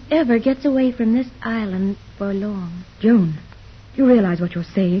 no one ever gets away from this island for long. Joan, you realize what you're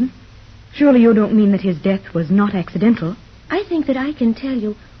saying? Surely you don't mean that his death was not accidental? I think that I can tell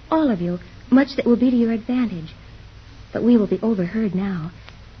you, all of you, much that will be to your advantage. But we will be overheard now.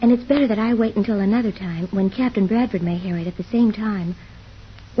 And it's better that I wait until another time, when Captain Bradford may hear it at the same time.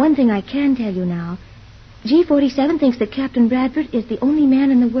 One thing I can tell you now. G-47 thinks that Captain Bradford is the only man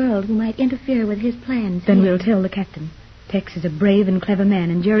in the world who might interfere with his plans. Then we'll tell the captain. Tex is a brave and clever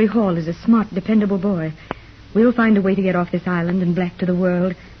man, and Jerry Hall is a smart, dependable boy. We'll find a way to get off this island and back to the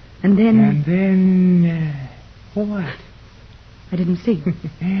world. And then... And then... what? I didn't see.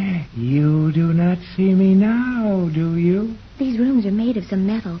 You do not see me now, do you? These rooms are made of some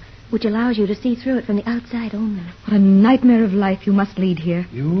metal, which allows you to see through it from the outside only. What a nightmare of life you must lead here.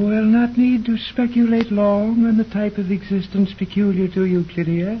 You will not need to speculate long on the type of existence peculiar to you,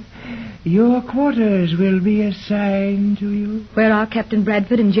 Lydia. Your quarters will be assigned to you. Where are Captain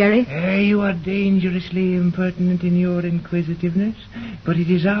Bradford and Jerry? You are dangerously impertinent in your inquisitiveness, but it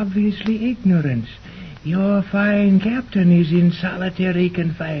is obviously ignorance. Your fine captain is in solitary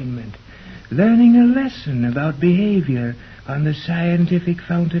confinement, learning a lesson about behavior on the scientific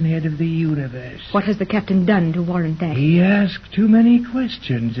fountainhead of the universe. What has the captain done to warrant that? He asked too many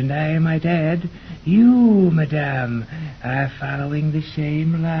questions, and I might add, you, madame, are following the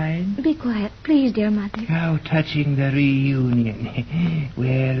same line. Be quiet, please, dear mother. How touching the reunion.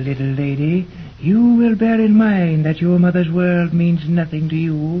 Well, little lady, you will bear in mind that your mother's world means nothing to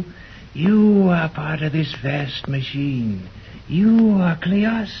you. You are part of this vast machine. You are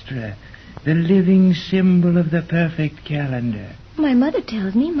Cleostra, the living symbol of the perfect calendar. My mother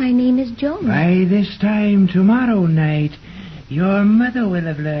tells me my name is Joan. By this time tomorrow night, your mother will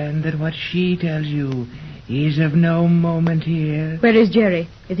have learned that what she tells you is of no moment here. Where is Jerry?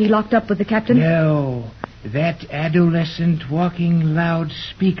 Is he locked up with the captain? No. That adolescent walking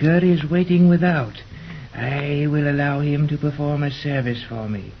loudspeaker is waiting without. I will allow him to perform a service for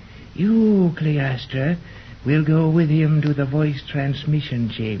me. You, Cleostra, will go with him to the voice transmission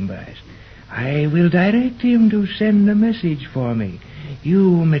chambers. I will direct him to send a message for me.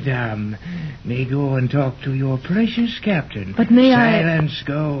 You, madame, may go and talk to your precious captain. But may Silence,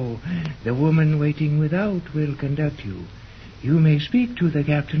 go. The woman waiting without will conduct you. You may speak to the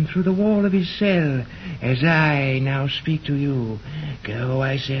captain through the wall of his cell, as I now speak to you. Go,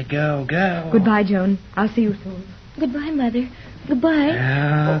 I said, go, go. Goodbye, Joan. I'll see you soon. Goodbye, Mother. Goodbye.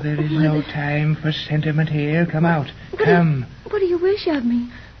 Ah, there is no time for sentiment here. Come out. Come. What do you wish of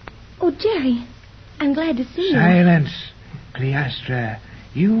me? Oh, Jerry, I'm glad to see you. Silence. Cleostra,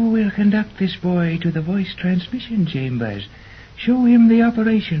 you will conduct this boy to the voice transmission chambers. Show him the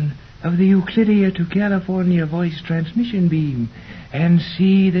operation of the Euclidia to California voice transmission beam, and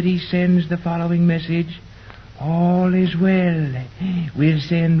see that he sends the following message. All is well. We'll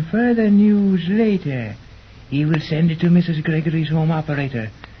send further news later. He will send it to Mrs. Gregory's home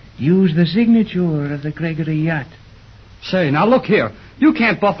operator. Use the signature of the Gregory yacht. Say, now look here. You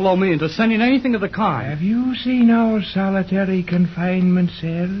can't buffalo me into sending anything of the kind. Have you seen our solitary confinement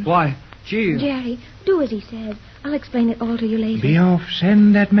cell? Why, gee. Jerry, do as he says. I'll explain it all to you later. Be off.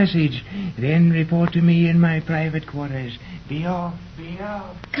 Send that message. Then report to me in my private quarters. Be off. Be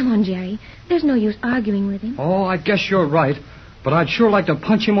off. Come on, Jerry. There's no use arguing with him. Oh, I guess you're right. But I'd sure like to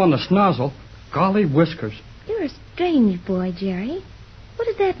punch him on the snozzle. Golly whiskers. You're a strange boy, Jerry. What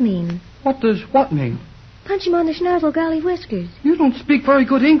does that mean? What does what mean? Punch him on the schnozzle, golly whiskers. You don't speak very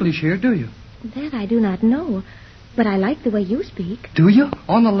good English here, do you? That I do not know. But I like the way you speak. Do you?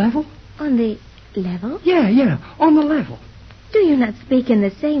 On the level? On the level? Yeah, on the level. Do you not speak in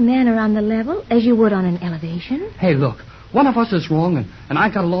the same manner on the level as you would on an elevation? Hey, look. One of us is wrong, and I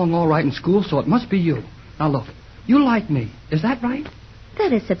got along all right in school, so it must be you. Now, look. You like me. Is that right?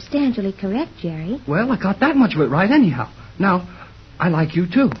 That is substantially correct, Jerry. Well, I got that much of it right anyhow. Now, I like you,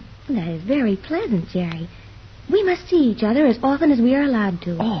 too. That is very pleasant, Jerry. We must see each other as often as we are allowed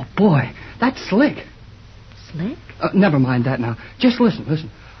to. Oh, boy. That's slick. Slick? Never mind that now. Just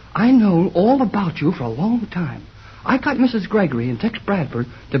listen. I know all about you for a long time. I got Mrs. Gregory and Tex Bradford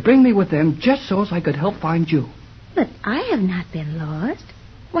to bring me with them just so as I could help find you. But I have not been lost.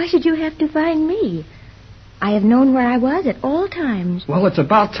 Why should you have to find me? I have known where I was at all times. Well, it's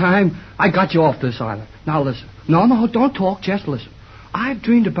about time I got you off this island. Now listen. No, don't talk. Just listen. I've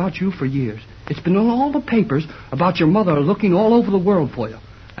dreamed about you for years. It's been in all the papers about your mother looking all over the world for you.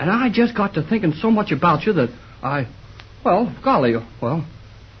 And I just got to thinking so much about you that golly,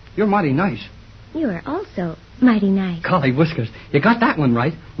 you're mighty nice. You are also mighty nice. Golly whiskers, you got that one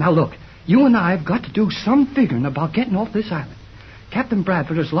right. Now look, you and I have got to do some figuring about getting off this island. Captain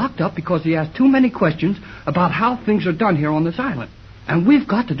Bradford is locked up because he asked too many questions about how things are done here on this island. And we've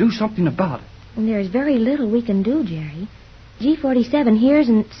got to do something about it. And there's very little we can do, Jerry. G47 hears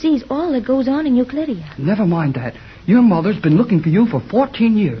and sees all that goes on in Euclidia. Never mind that. Your mother's been looking for you for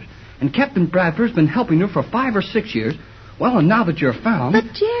 14 years. And Captain Bradford's been helping her for 5 or 6 years. Well, and now that you're found...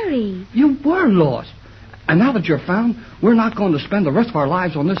 But, Jerry... You were lost. And now that you're found, we're not going to spend the rest of our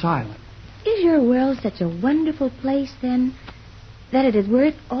lives on this island. Is your world such a wonderful place, then, that it is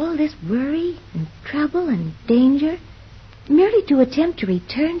worth all this worry and trouble and danger merely to attempt to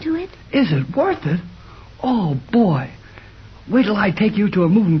return to it? Is it worth it? Oh, boy. Wait till I take you to a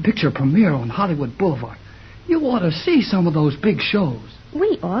moving picture premiere on Hollywood Boulevard. You ought to see some of those big shows.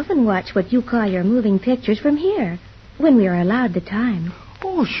 We often watch what you call your moving pictures from here, when we are allowed the time.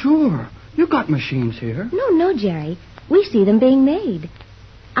 Oh, sure. You got machines here. No, Jerry. We see them being made.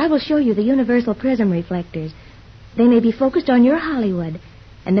 I will show you the universal prism reflectors. They may be focused on your Hollywood,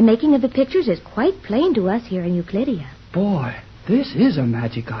 and the making of the pictures is quite plain to us here in Euclidia. Boy, this is a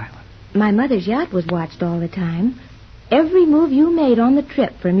magic island. My mother's yacht was watched all the time. Every move you made on the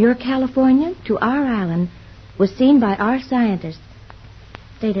trip from your California to our island was seen by our scientists.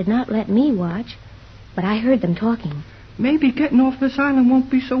 They did not let me watch, but I heard them talking. Maybe getting off this island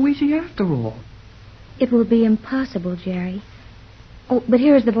won't be so easy after all. It will be impossible, Jerry. Oh, but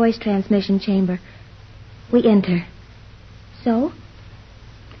here is the voice transmission chamber. We enter. So?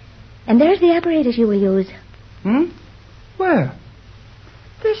 And there's the apparatus you will use. Where?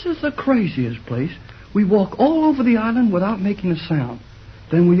 This is the craziest place. We walk all over the island without making a sound.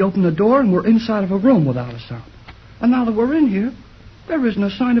 Then we open the door and we're inside of a room without a sound. And now that we're in here, there isn't a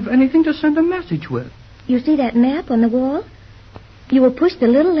sign of anything to send a message with. You see that map on the wall? You will push the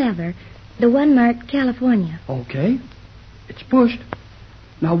little lever, the one marked California. Okay. It's pushed.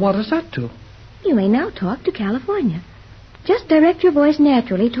 Now what does that do? You may now talk to California. Just direct your voice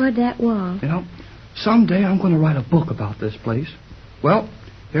naturally toward that wall. You know, someday I'm going to write a book about this place. Well,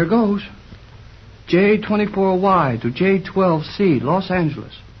 here goes. J24Y to J12C, Los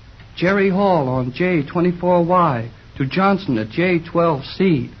Angeles. Jerry Hall on J24Y to Johnson at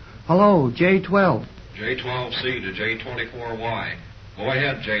J12C. Hello, J12. J12C to J24Y. Go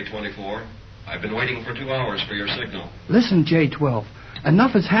ahead, J24. I've been waiting for 2 hours for your signal. Listen, J12.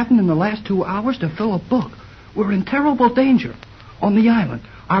 Enough has happened in the last 2 hours to fill a book. We're in terrible danger. On the island,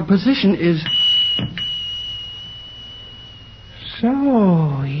 our position is...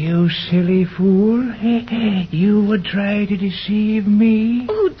 So, you silly fool. You would try to deceive me?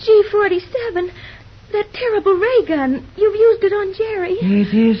 Oh, G47. That terrible ray gun. You've used it on Jerry.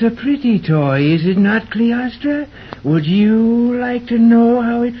 It is a pretty toy, is it not, Cleostra? Would you like to know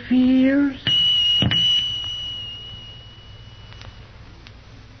how it feels?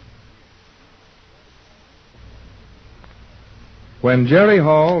 When Jerry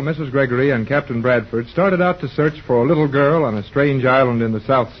Hall, Mrs. Gregory, and Captain Bradford started out to search for a little girl on a strange island in the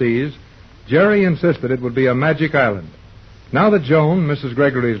South Seas, Jerry insisted it would be a magic island. Now that Joan, Mrs.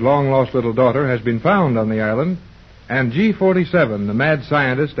 Gregory's long-lost little daughter, has been found on the island, and G47, the mad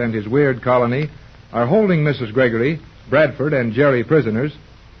scientist, and his weird colony are holding Mrs. Gregory, Bradford, and Jerry prisoners,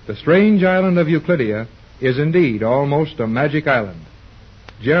 the strange island of Euclidia is indeed almost a magic island.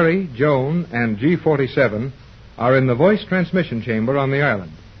 Jerry, Joan, and G47 are in the voice transmission chamber on the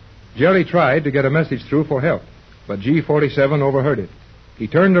island. Jerry tried to get a message through for help, but G47 overheard it. He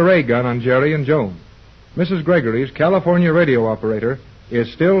turned a ray gun on Jerry and Joan. Mrs. Gregory's California radio operator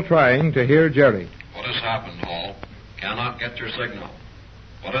is still trying to hear Jerry. What has happened, Hall? Cannot get your signal.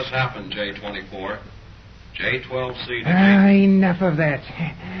 What has happened, J24? J12C to J... Enough of that.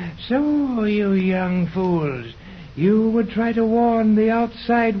 So, you young fools, you would try to warn the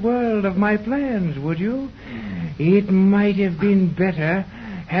outside world of my plans, would you? It might have been better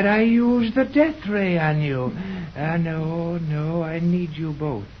had I used the death ray on you. No, I need you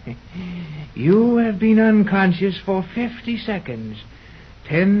both. You have been unconscious for 50 seconds.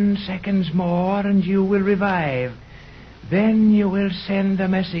 10 seconds more and you will revive. Then you will send the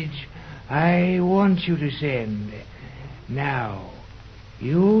message I want you to send. Now,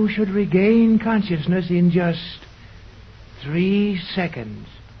 you should regain consciousness in just 3 seconds.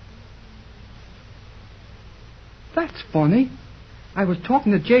 That's funny. I was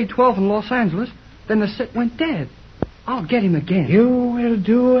talking to J12 in Los Angeles. Then the set went dead. I'll get him again. You will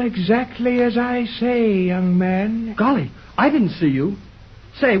do exactly as I say, young man. Golly, I didn't see you.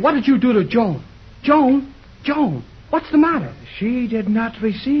 Say, what did you do to Joan? Joan, what's the matter? She did not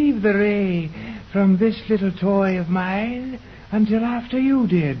receive the ray from this little toy of mine until after you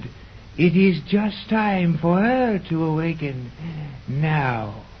did. It is just time for her to awaken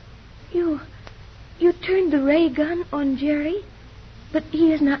now. You turned the ray gun on Jerry, but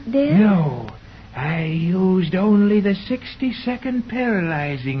he is not dead? No, I used only the 60-second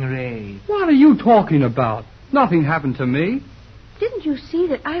paralyzing ray. What are you talking about? Nothing happened to me. Didn't you see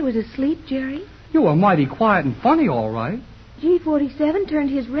that I was asleep, Jerry? You were mighty quiet and funny, all right. G-47 turned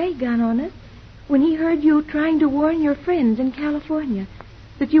his ray gun on us when he heard you trying to warn your friends in California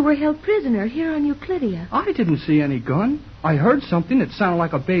that you were held prisoner here on Euclidia. I didn't see any gun. I heard something that sounded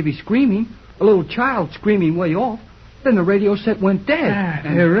like a baby screaming, a little child screaming way off. Then the radio set went dead.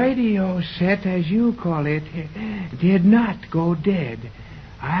 The radio set, as you call it, did not go dead.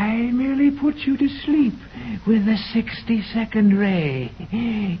 I merely put you to sleep with the 60-second ray.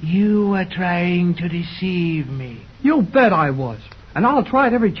 You were trying to deceive me. You bet I was. And I'll try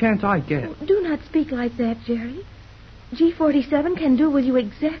it every chance I get. Oh, do not speak like that, Jerry. G-47 can do with you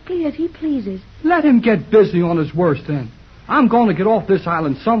exactly as he pleases. Let him get busy on his worst then. I'm going to get off this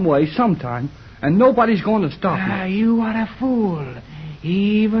island some way, sometime, and nobody's going to stop me. You are a fool.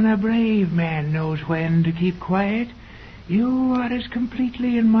 Even a brave man knows when to keep quiet. You are as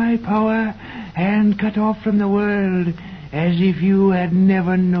completely in my power and cut off from the world as if you had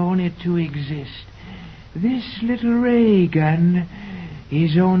never known it to exist. This little ray gun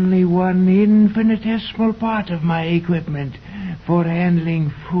is only one infinitesimal part of my equipment for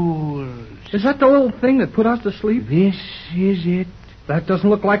handling fools. Is that the little thing that put us to sleep? This is it. That doesn't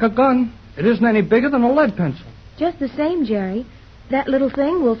look like a gun. It isn't any bigger than a lead pencil. Just the same, Jerry. That little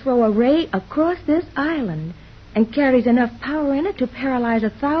thing will throw a ray across this island and carries enough power in it to paralyze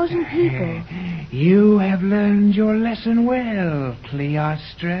 1,000 people. You have learned your lesson well,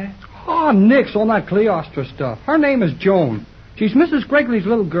 Cleostra. Oh, nix on that Cleostra stuff. Her name is Joan. She's Mrs. Gregory's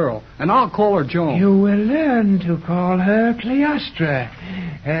little girl, and I'll call her Joan. You will learn to call her Cleostra.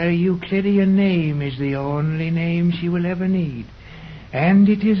 Her Euclidean name is the only name she will ever need. And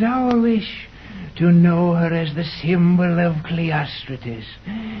it is our wish to know her as the symbol of Cleostratus,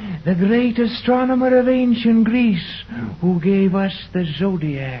 the great astronomer of ancient Greece who gave us the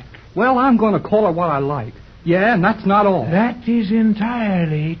zodiac. Well, I'm going to call her what I like. Yeah, and that's not all. That is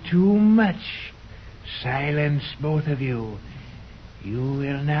entirely too much. Silence, both of you. You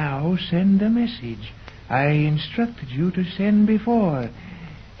will now send a message I instructed you to send before.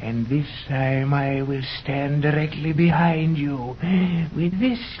 And this time I will stand directly behind you with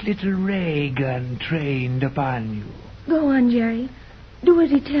this little ray gun trained upon you. Go on, Jerry. Do as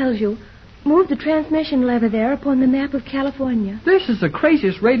he tells you. Move the transmission lever there upon the map of California. This is the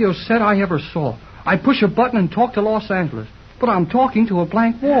craziest radio set I ever saw. I push a button and talk to Los Angeles, but I'm talking to a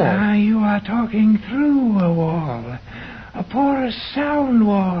blank wall. You are talking through a wall, a porous sound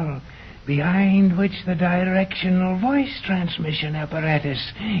wall, behind which the directional voice transmission apparatus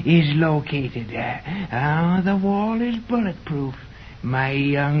is located. The wall is bulletproof, my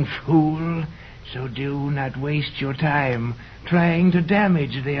young fool, so do not waste your time trying to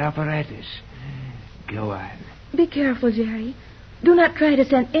damage the apparatus. Go on. Be careful, Jerry. Do not try to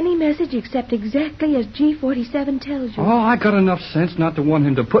send any message except exactly as G-47 tells you. Oh, I got enough sense not to want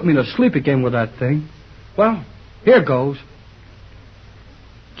him to put me to sleep again with that thing. Well, here goes.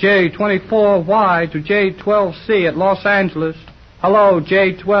 J24Y to J12C at Los Angeles. Hello,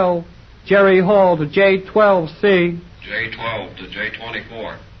 J12. Jerry Hall to J12C. J12 to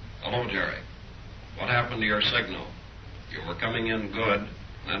J24. Hello, Jerry. What happened to your signal? You were coming in good,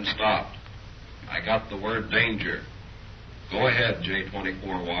 then stopped. I got the word danger. Go ahead,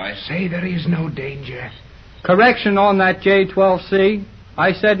 J24Y. Say there is no danger. Correction on that, J12C.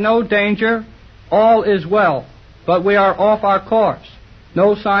 I said no danger. All is well. But we are off our course.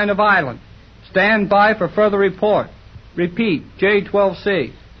 No sign of island. Stand by for further report. Repeat,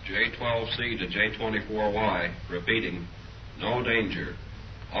 J12C. J12C to J24Y. Repeating. No danger.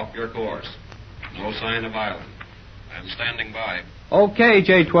 Off your course. No sign of island. I'm standing by. Okay,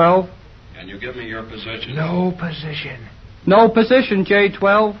 J12. Can you give me your position? No position. No position,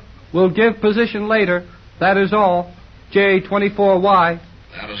 J12. We'll give position later. That is all. J24Y.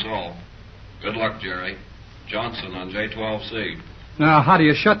 That is all. Good luck, Jerry. Johnson on J12C. Now, how do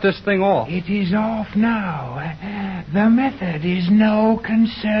you shut this thing off? It is off now. The method is no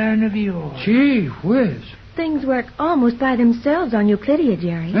concern of yours. Gee whiz. Things work almost by themselves on Euclidia,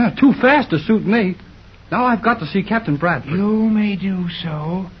 Jerry. Yeah, too fast to suit me. Now I've got to see Captain Bradford. You may do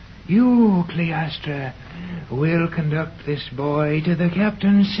so. You, Cleostra, will conduct this boy to the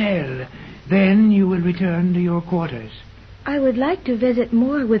captain's cell. Then you will return to your quarters. I would like to visit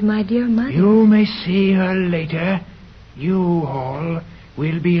more with my dear mother. You may see her later. You, Hall,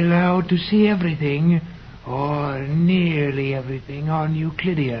 will be allowed to see everything, or nearly everything, on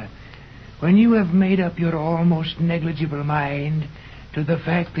Euclidia. When you have made up your almost negligible mind to the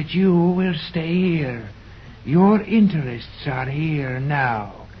fact that you will stay here, your interests are here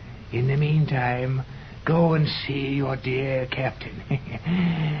now. In the meantime, go and see your dear captain.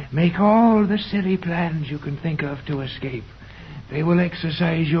 Make all the silly plans you can think of to escape. They will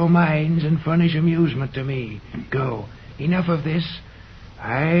exercise your minds and furnish amusement to me. Go. Enough of this.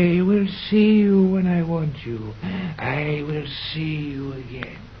 I will see you when I want you. I will see you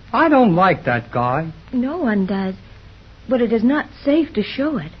again. I don't like that guy. No one does. But it is not safe to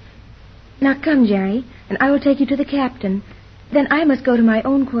show it. Now come, Jerry, and I will take you to the captain. Then I must go to my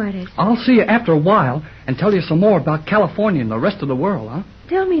own quarters. I'll see you after a while and tell you some more about California and the rest of the world, huh?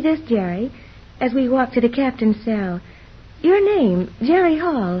 Tell me this, Jerry, as we walk to the captain's cell. Your name, Jerry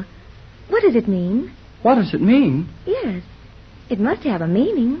Hall, what does it mean? What does it mean? Yes, it must have a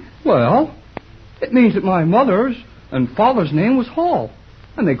meaning. Well, it means that my mother's and father's name was Hall,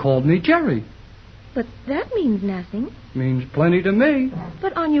 and they called me Jerry. But that means nothing. Means plenty to me.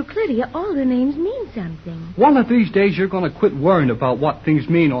 But on Euclidia, all the names mean something. One of these days, you're going to quit worrying about what things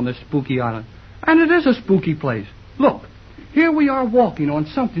mean on this spooky island. And it is a spooky place. Look, here we are walking on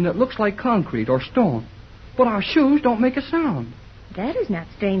something that looks like concrete or stone, but our shoes don't make a sound. That is not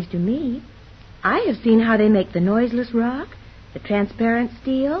strange to me. I have seen how they make the noiseless rock, the transparent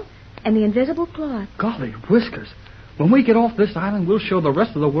steel, and the invisible cloth. Golly whiskers. When we get off this island, we'll show the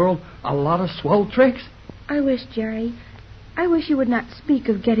rest of the world a lot of swell tricks. I wish, Jerry, I wish you would not speak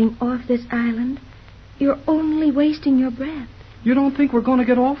of getting off this island. You're only wasting your breath. You don't think we're going to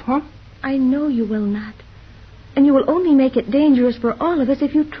get off, huh? I know you will not. And you will only make it dangerous for all of us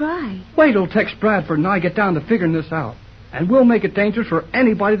if you try. Wait till Tex Bradford and I get down to figuring this out. And we'll make it dangerous for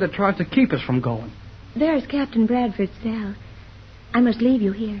anybody that tries to keep us from going. There's Captain Bradford's cell. I must leave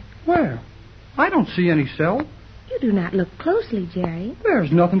you here. Where? I don't see any cell. You do not look closely, Jerry.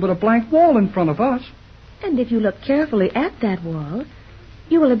 There's nothing but a blank wall in front of us. And if you look carefully at that wall,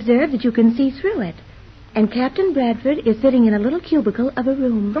 you will observe that you can see through it. And Captain Bradford is sitting in a little cubicle of a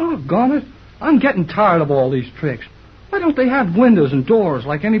room. Doggone it. I'm getting tired of all these tricks. Why don't they have windows and doors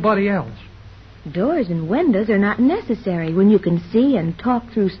like anybody else? Doors and windows are not necessary when you can see and talk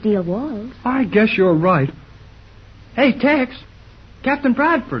through steel walls. I guess you're right. Hey, Tex. Captain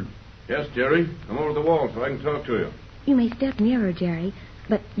Bradford. Yes, Jerry. Come over the wall so I can talk to you. You may step nearer, Jerry,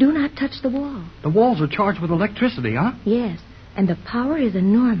 but do not touch the wall. The walls are charged with electricity, huh? Yes, and the power is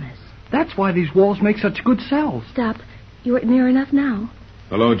enormous. That's why these walls make such good cells. Stop. You are near enough now.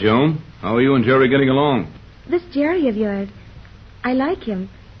 Hello, Joan. How are you and Jerry getting along? This Jerry of yours, I like him.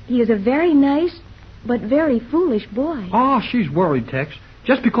 He is a very nice, but very foolish boy. Oh, she's worried, Tex.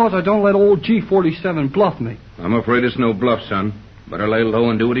 Just because I don't let old G47 bluff me. I'm afraid it's no bluff, son. Better lay low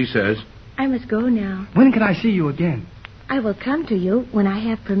and do what he says. I must go now. When can I see you again? I will come to you when I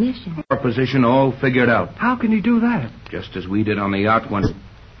have permission. Our position all figured out. How can you do that? Just as we did on the yacht once.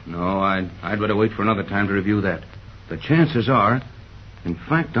 No, I'd better wait for another time to review that. The chances are, in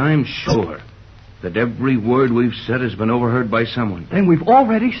fact, I'm sure, that every word we've said has been overheard by someone. Then we've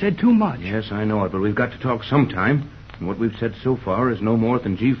already said too much. Yes, I know it, but we've got to talk sometime. And what we've said so far is no more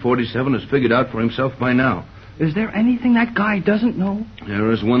than G47 has figured out for himself by now. Is there anything that guy doesn't know?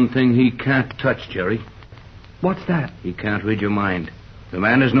 There is one thing he can't touch, Jerry. What's that? He can't read your mind. The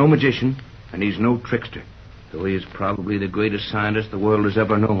man is no magician, and he's no trickster, though he is probably the greatest scientist the world has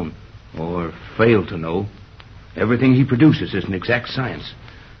ever known, or failed to know. Everything he produces is an exact science.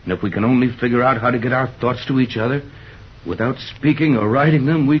 And if we can only figure out how to get our thoughts to each other, without speaking or writing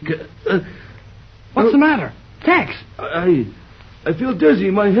them, we can... What's the matter? Tex! I feel dizzy.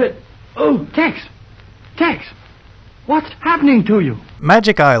 My head... Oh! Tex! What's happening to you?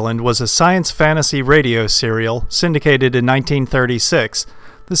 Magic Island was a science fantasy radio serial syndicated in 1936.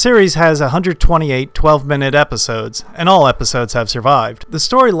 The series has 128 12-minute episodes, and all episodes have survived. The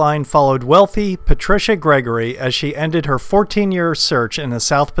storyline followed wealthy Patricia Gregory as she ended her 14-year search in the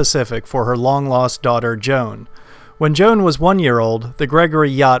South Pacific for her long-lost daughter, Joan. When Joan was 1 year old, the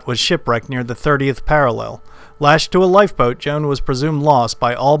Gregory yacht was shipwrecked near the 30th parallel. Lashed to a lifeboat, Joan was presumed lost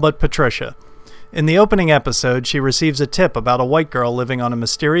by all but Patricia. In the opening episode, she receives a tip about a white girl living on a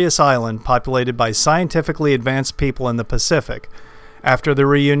mysterious island populated by scientifically advanced people in the Pacific. After the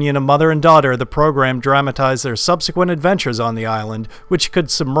reunion of mother and daughter, the program dramatized their subsequent adventures on the island, which could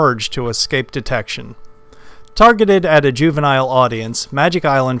submerge to escape detection. Targeted at a juvenile audience, Magic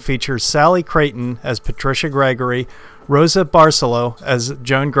Island features Sally Creighton as Patricia Gregory, Rosa Barcelo as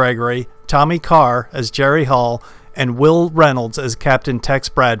Joan Gregory, Tommy Carr as Jerry Hall, and Will Reynolds as Captain Tex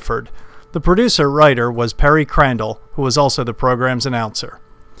Bradford. The producer-writer was Perry Crandall, who was also the program's announcer.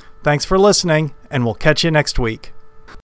 Thanks for listening, and we'll catch you next week.